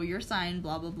 oh, your sign,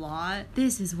 blah, blah, blah.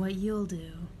 This is what you'll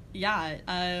do. Yeah,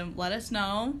 let us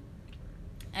know.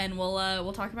 And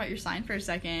we'll talk about your sign for a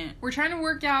second. We're trying to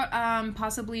work out,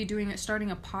 possibly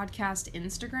starting a podcast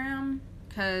Instagram,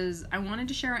 because I wanted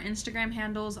to share our Instagram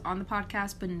handles on the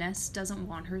podcast, but Ness doesn't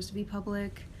want hers to be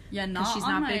public. Yeah, Because not she's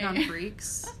on not big my- on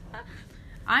freaks.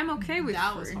 I'm okay with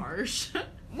That was freak. harsh.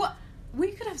 What?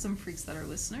 We could have some freaks that are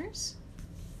listeners.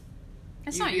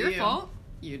 It's You not do your you. fault.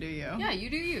 You do you. Yeah, you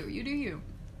do you. You do you.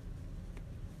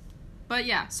 But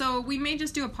yeah, so we may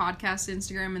just do a podcast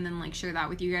Instagram and then like share that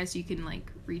with you guys so you can like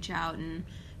reach out and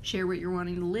share what you're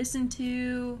wanting to listen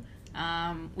to.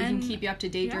 We can keep you up to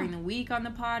date during the week on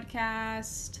the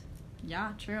podcast.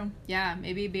 Yeah, true. Yeah,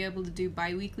 maybe be able to do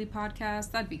bi-weekly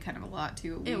podcasts. That'd be kind of a lot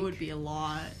too. It would be a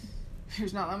lot.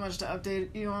 There's not that much to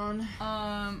update you on.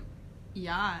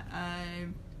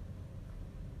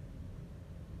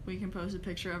 We can post a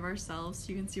picture of ourselves so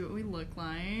you can see what we look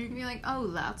like. And be like, oh,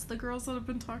 that's the girls that have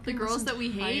been talking. The girls that we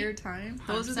hate. Time.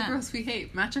 Those are the girls we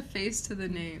hate. Match a face to the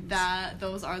names.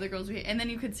 Those are the girls we hate. And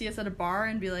then you could see us at a bar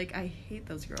and be like, I hate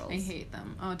those girls. I hate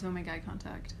them. Oh, don't make eye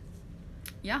contact.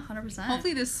 Yeah, 100%.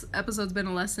 Hopefully this episode's been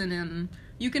a lesson in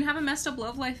you can have a messed up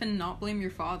love life and not blame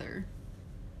your father.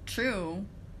 True.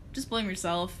 Just blame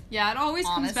yourself. Yeah, it always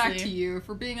comes back to you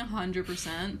for being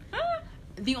 100%.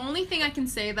 The only thing I can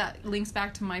say that links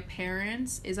back to my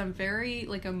parents is I'm very,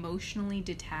 like, emotionally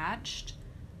detached,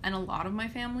 and a lot of my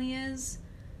family is,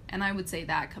 and I would say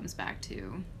that comes back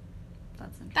to...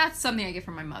 That's something I get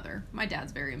from my mother. My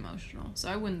dad's very emotional, so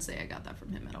I wouldn't say I got that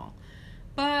from him at all.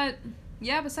 But,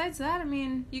 yeah, besides that, I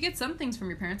mean, you get some things from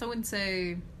your parents. I wouldn't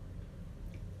say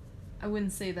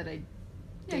that I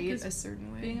date a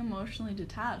certain way. Being emotionally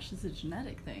detached is a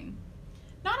genetic thing.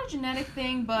 Not a genetic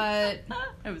thing, but...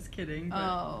 I was kidding. But...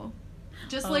 Oh.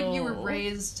 Just like you were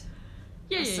raised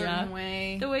a certain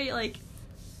way. The way, like,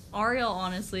 Ariel,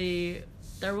 honestly,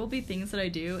 there will be things that I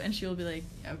do, and she will be like,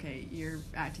 okay, you're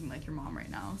acting like your mom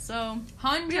right now. So,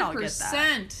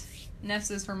 100% Ness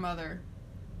is her mother.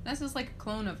 Ness is like a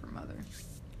clone of her mother.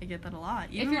 I get that a lot.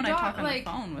 Even when I talk on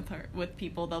the phone with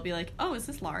people, they'll be like, oh, is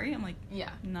this Laurie? I'm like, yeah.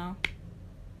 No.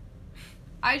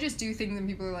 I just do things and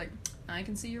people are like, I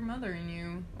can see your mother in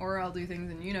you. Or I'll do things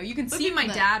and, you can see my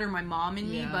dad or my mom in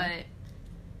me, but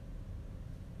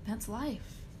that's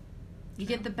life. You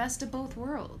get the best of both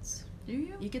worlds. Do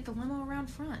you? You get the limo around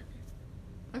front.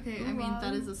 Okay, I mean,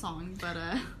 that is a song, but,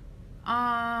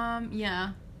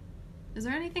 yeah. Is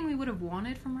there anything we would have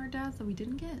wanted from our dads that we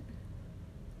didn't get?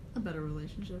 A better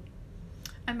relationship.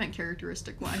 I meant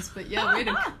characteristic-wise, but yeah,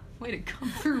 way to come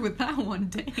through with that one,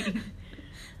 dang.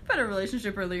 Better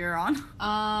relationship earlier on.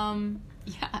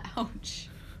 Yeah, ouch.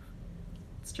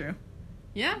 It's true.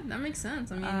 Yeah, that makes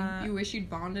sense. I mean, you wish you'd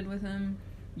bonded with him.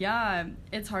 Yeah,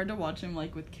 it's hard to watch him,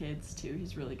 like, with kids, too.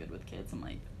 He's really good with kids. I'm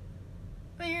like,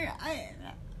 but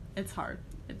it's hard.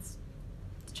 It's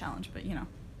a challenge, but,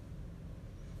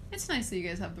 It's nice that you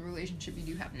guys have the relationship you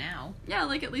do have now. Yeah,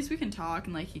 like, at least we can talk,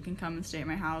 and, like, he can come and stay at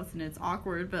my house, and it's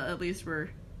awkward, but at least we're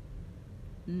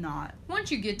not.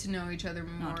 Once you get to know each other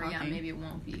more, yeah, maybe it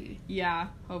won't be. Yeah,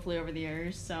 hopefully over the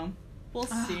years, so we'll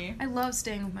see. I love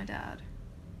staying with my dad.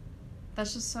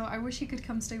 That's just so, I wish he could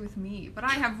come stay with me, but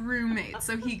I have roommates,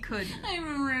 so he couldn't. I have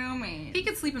a roommate. He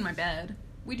could sleep in my bed.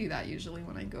 We do that usually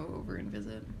when I go over and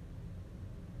visit.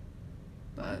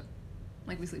 But,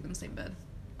 like, we sleep in the same bed.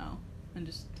 Oh, and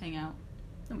just hang out.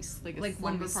 And we sleep, like a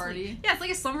slumber party. Yeah, it's like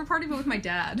a slumber party, but with my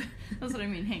dad. That's what I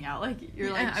mean, hang out. Like,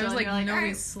 you're like, I was like, no, right,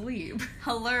 we sleep.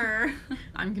 Hello.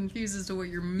 I'm confused as to what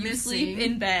you're missing. You sleep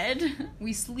in bed.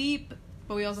 We sleep,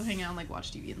 but we also hang out and, like,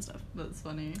 watch TV and stuff. That's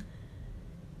funny.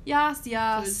 Yes. So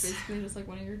he's basically just like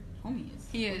one of your homies.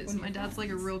 He is. My dad's like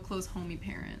a real close homie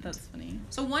parent. That's funny.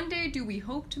 So one day, do we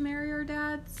hope to marry our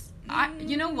dads?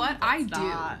 You know what? I do.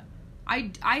 Not.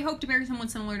 I hope to marry someone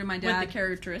similar to my dad. With the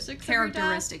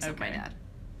characteristics of my dad.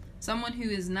 Someone who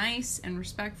is nice and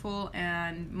respectful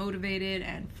and motivated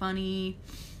and funny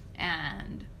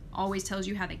and always tells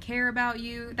you how they care about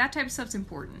you. That type of stuff's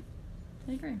important.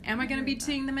 I agree. Am I going to be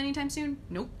seeing them anytime soon?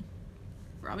 Nope.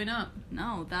 Probably not.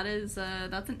 No, that's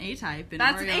an A-type in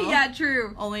That's Oreo. yeah,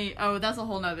 true. That's a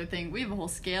whole nother thing. We have a whole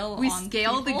scale We on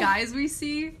scale people. the guys we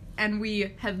see, and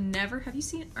we have you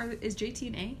seen, is JT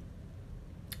an A?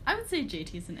 I would say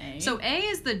JT's an A. So A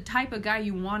is the type of guy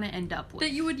you want to end up with.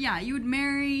 That you would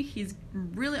marry. He's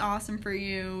really awesome for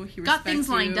you. He got things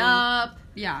lined up.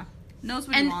 Yeah. Knows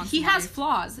what he wants. And he has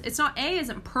flaws. It's not A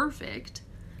isn't perfect,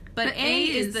 but A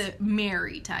is the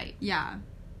marry type. Yeah.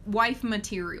 Wife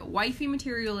material. Wifey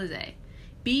material is A.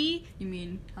 B, you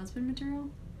mean husband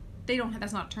material? They don't have,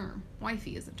 that's not a term.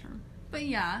 Wifey is a term. But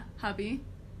yeah, hubby.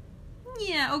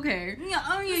 Yeah, okay. Yeah,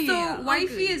 oh yeah, so yeah.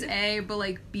 Wifey is A, but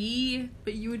like B.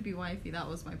 But you would be wifey. That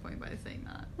was my point by saying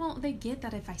that. Well, they get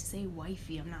that if I say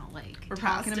wifey, I'm not like we're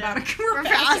talking about it. We're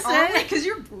past it because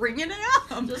you're bringing it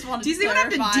up. Just wanted Do you see what I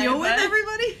have to deal with,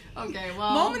 everybody? Okay,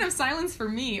 well. Moment of silence for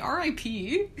me.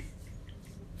 R.I.P.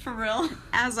 For real.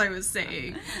 As I was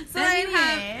saying. So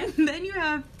then you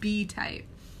have B type,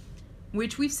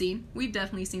 which we've seen. We've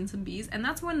definitely seen some Bs, and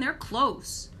that's when they're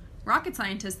close. Rocket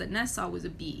scientist that Ness saw was a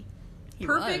B.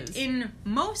 Perfect in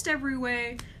most every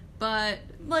way, but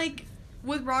like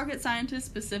with rocket scientists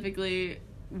specifically,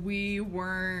 we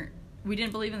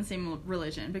didn't believe in the same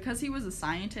religion. Because he was a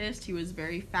scientist, he was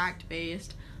very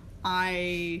fact-based.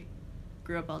 I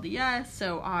grew up LDS,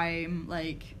 so I'm,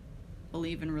 like,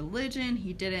 believe in religion.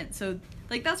 He didn't. So,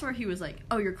 like, that's where he was like,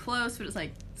 oh, you're close, but it's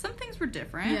like, some things were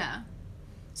different. Yeah.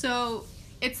 So,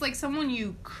 it's like someone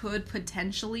you could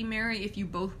potentially marry if you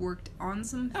both worked on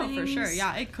some things. Oh, for sure.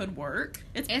 Yeah, it could work.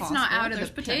 It's possible. Not out of There's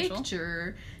the potential.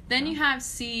 picture. Then you have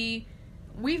C.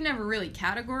 We've never really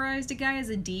categorized a guy as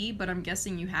a D, but I'm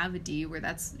guessing you have a D where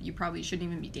you probably shouldn't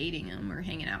even be dating him or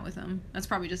hanging out with him. That's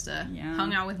probably just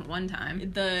hung out with him one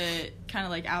time. The kind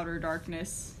of like outer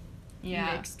darkness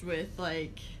mixed with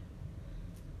like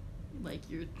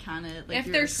you're kind of like,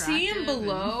 if they're C and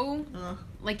below,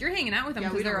 like, you're hanging out with them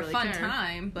because they're really a fun care.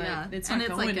 time, but it's not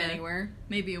going like anywhere.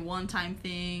 Maybe a one-time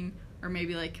thing, or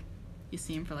maybe like you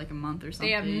see them for like a month or something.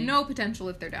 They have no potential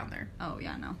if they're down there. Oh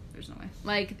yeah, no, there's no way.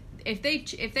 Like, if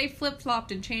they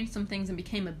flip-flopped and changed some things and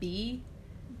became a B,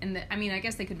 and I mean, I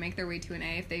guess they could make their way to an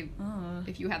A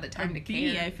if you had the time to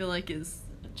B, care. I feel like is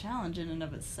a challenge in and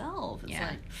of itself. It's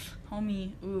like,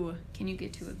 homie, ooh, can you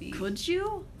get to a B? Could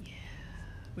you? Yeah.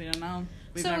 We don't know.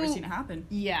 We've never seen it happen.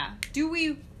 Yeah. Do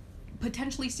we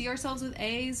potentially see ourselves with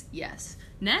A's? Yes.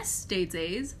 Ness dates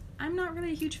A's. I'm not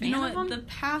really a huge fan of them. The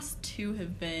past two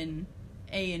have been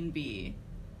A and B.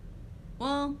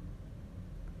 Well,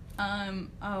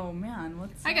 oh man,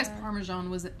 I guess Parmesan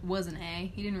was an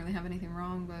A. He didn't really have anything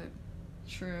wrong, but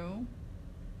true.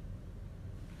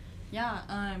 Yeah,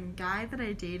 guy that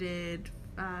I dated,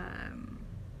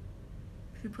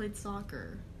 who played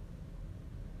soccer.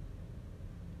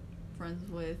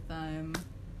 Friends with,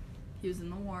 he was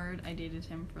in the ward. I dated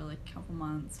him for like a couple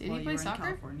months. Did he play soccer? In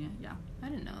California. Yeah. I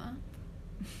didn't know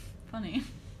that. Funny.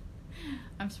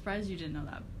 I'm surprised you didn't know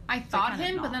that. I thought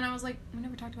him, but then I was like, we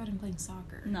never talked about him playing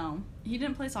soccer. No. He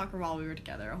didn't play soccer while we were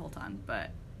together a whole ton,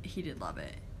 but he did love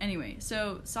it. Anyway,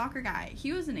 so soccer guy,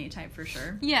 he was an A-type for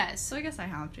sure. Yes. So I guess I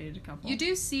have dated a couple. You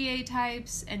do see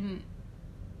A-types, and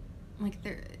like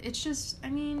it's just, I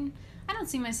mean, I don't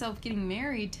see myself getting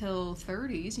married till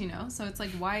 30s, you know? So it's like,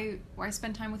 why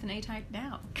spend time with an A-type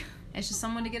now? It's just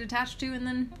someone to get attached to and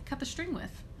then cut the string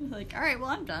with. Like, all right, well,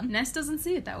 I'm done. Ness doesn't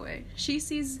see it that way. She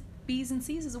sees B's and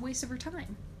C's as a waste of her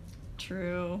time.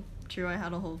 True. I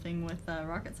had a whole thing with a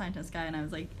rocket scientist guy, and I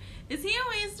was like, is he a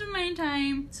waste of my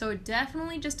time? So it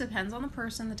definitely just depends on the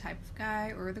person, the type of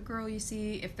guy or the girl you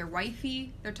see. If they're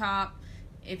wifey, they're top.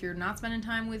 If you're not spending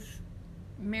time with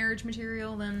marriage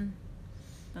material, then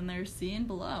they're C and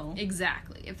below.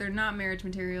 Exactly. If they're not marriage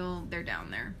material, they're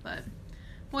down there. But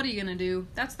what are you gonna do?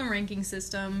 That's the ranking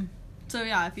system. So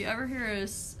yeah, if you ever hear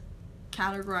us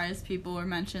categorize people or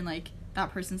mention like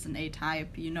that person's an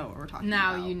A-type, you know what we're talking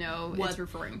about. Now you know it's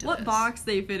referring to what box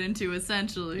they fit into,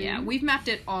 essentially. Yeah, we've mapped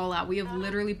it all out. We have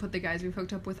literally put the guys we've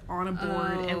hooked up with on a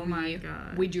board,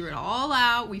 and we drew it all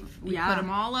out. We put them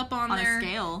all up on there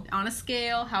on a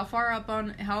scale. How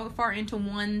far into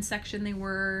one section they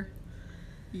were.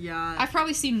 Yeah, I've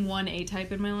probably seen one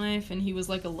A-type in my life, and he was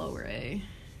like a lower A.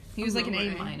 He was like an A-.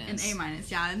 An A-,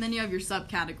 yeah. And then you have your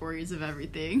subcategories of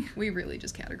everything. We really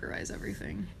just categorize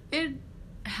everything. It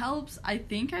helps. I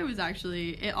think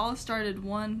it all started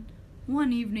one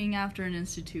evening after an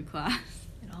institute class.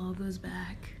 It all goes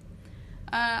back.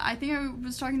 I think I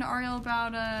was talking to Ariel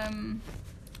about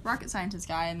rocket scientist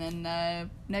guy, and then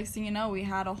next thing you know, we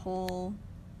had a whole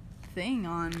thing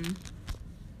on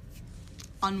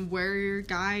where your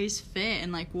guys fit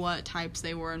and like what types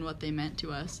they were and what they meant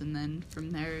to us, and then from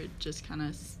there it just kind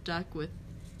of stuck with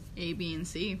A, B, and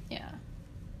C. Yeah.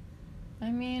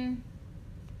 I mean,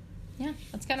 yeah,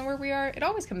 that's kind of where we are. It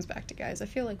always comes back to guys. I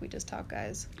feel like we just talk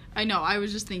guys. I know, I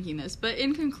was just thinking this, but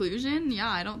in conclusion, yeah,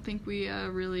 I don't think we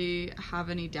really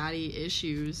have any daddy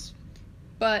issues.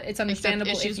 But it's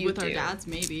understandable issues if you with do. Our dads,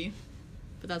 maybe.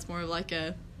 But that's more of like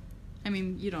I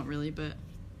mean, you don't really, but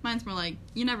mine's more like,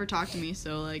 you never talk to me,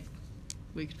 so like,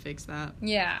 we could fix that.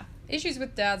 Yeah, issues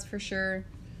with dads for sure.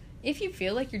 If you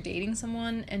feel like you're dating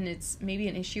someone and it's maybe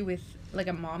an issue with like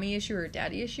a mommy issue or a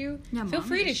daddy issue, feel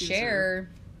free to share.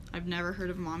 I've never heard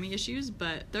of mommy issues,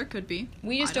 but there could be.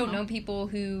 We just don't know people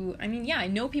who, I mean, yeah, I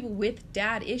know people with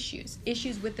dad issues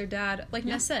with their dad, like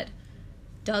Ness said,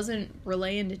 doesn't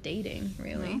relay into dating,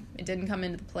 really. No. It didn't come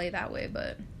into the play that way,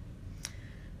 but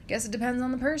I guess it depends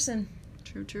on the person.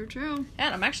 True.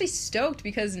 And I'm actually stoked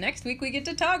because next week we get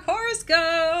to talk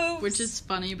horoscopes! Which is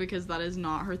funny because that is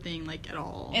not her thing, like, at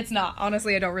all. It's not.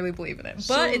 Honestly, I don't really believe in it.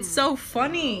 But it's so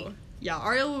funny. Yeah,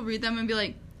 Ariel will read them and be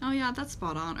like, oh yeah, that's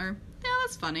spot on, or yeah,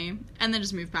 that's funny, and then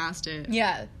just move past it.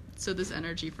 Yeah. So this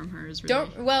energy from her is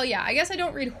really... I guess I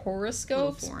don't read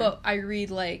horoscopes, but I read,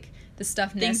 like, the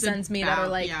stuff Ness Things sends me that are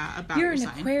like, about you're your an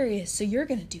sign. Aquarius, so you're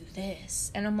gonna do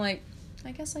this. And I'm like,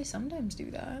 I guess I sometimes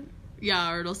do that.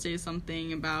 Yeah, or it'll say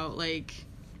something about, like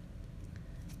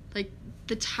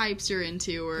the types you're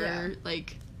into, or,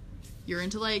 like, you're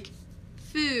into, like,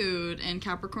 food, and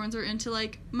Capricorns are into,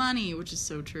 like, money, which is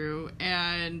so true,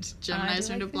 and Geminis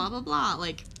are into blah, blah, blah,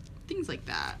 like, things like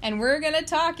that. And we're gonna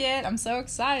talk it. I'm so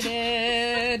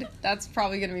excited. That's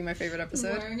probably gonna be my favorite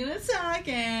episode. We're gonna talk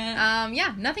it.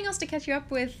 Yeah, nothing else to catch you up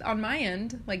with on my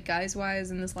end, like,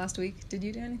 guys-wise, in this last week. Did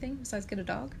you do anything besides get a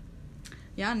dog?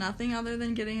 Yeah, nothing other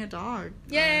than getting a dog.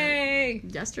 Yay!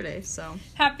 Yesterday, so.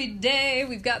 Happy day.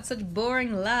 We've got such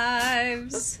boring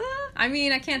lives. I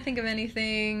mean, I can't think of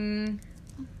anything.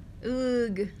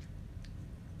 Ugh.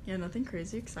 Yeah, nothing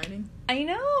crazy exciting. I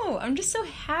know. I'm just so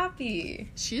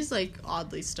happy. She's, like,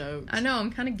 oddly stoked. I know.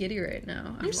 I'm kind of giddy right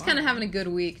now. I'm just kind of having a good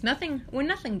week. When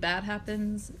nothing bad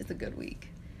happens, it's a good week.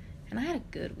 And I had a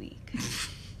good week.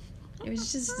 It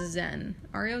was just zen.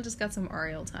 Ariel just got some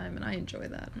Ariel time, and I enjoy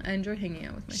that. I enjoy hanging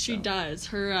out with myself. She does.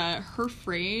 Her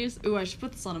phrase... Ooh, I should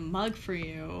put this on a mug for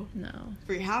you. No.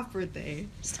 For your half birthday.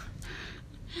 Stop.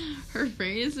 Her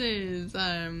phrase is,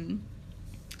 I'm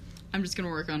just gonna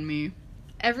work on me.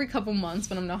 Every couple months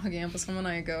when I'm not hooking up with someone,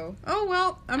 I go, oh,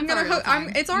 well, It's Ariel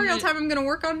time. It's Ariel time, I'm gonna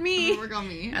work on me. Work on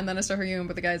me. And then I start hooking up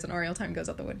with the guys, and Ariel time goes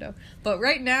out the window. But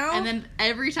right now... And then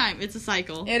every time, it's a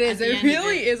cycle. It is. It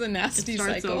really is a nasty it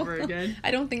starts cycle. over again.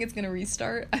 I don't think it's going to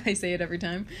restart. I say it every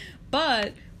time.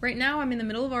 But right now, I'm in the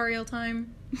middle of Ariel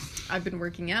time. I've been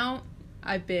working out.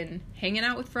 I've been hanging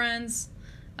out with friends.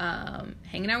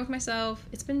 Hanging out with myself.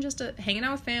 It's been just hanging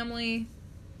out with family.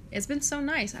 It's been so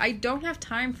nice. I don't have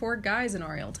time for guys in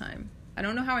Ariel time. I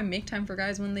don't know how I make time for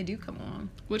guys when they do come along.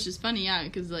 Which is funny, yeah,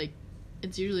 because, like,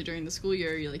 it's usually during the school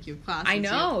year, you have classes. I know.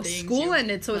 You have things, school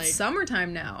ended, so it's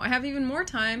summertime now. I have even more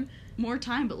time. More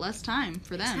time, but less time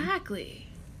for them. Exactly.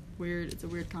 Weird. It's a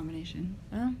weird combination.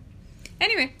 Well,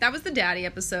 anyway, that was the daddy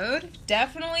episode.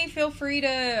 Definitely feel free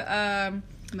to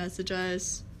message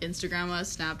us, Instagram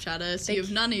us, Snapchat us. You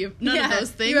have none of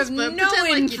those things. You have but no pretend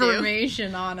like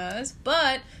information on us,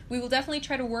 but we will definitely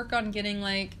try to work on getting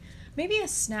like maybe a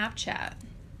Snapchat,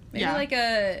 maybe Yeah.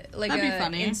 that'd be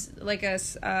funny.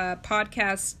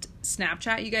 Podcast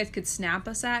Snapchat. You guys could snap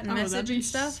us at and message that'd be and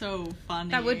stuff. So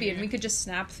funny. That would be, and we could just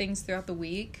snap things throughout the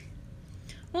week.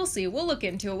 We'll see. We'll look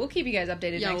into it. We'll keep you guys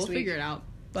updated next week. Yeah, we'll figure it out.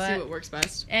 But see what works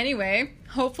best. Anyway,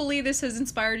 hopefully this has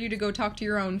inspired you to go talk to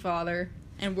your own father.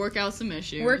 And work out some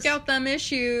issues. Work out them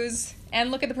issues. And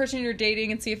look at the person you're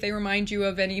dating and see if they remind you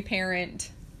of any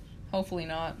parent. Hopefully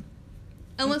not.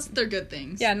 Unless they're good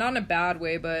things. Yeah, not in a bad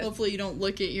way, but... Hopefully you don't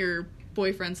look at your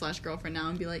boyfriend/girlfriend now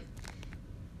and be like,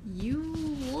 you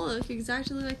look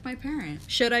exactly like my parent.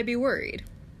 Should I be worried?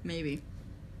 Maybe.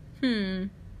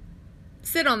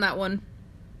 Sit on that one.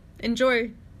 Enjoy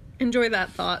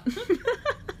that thought.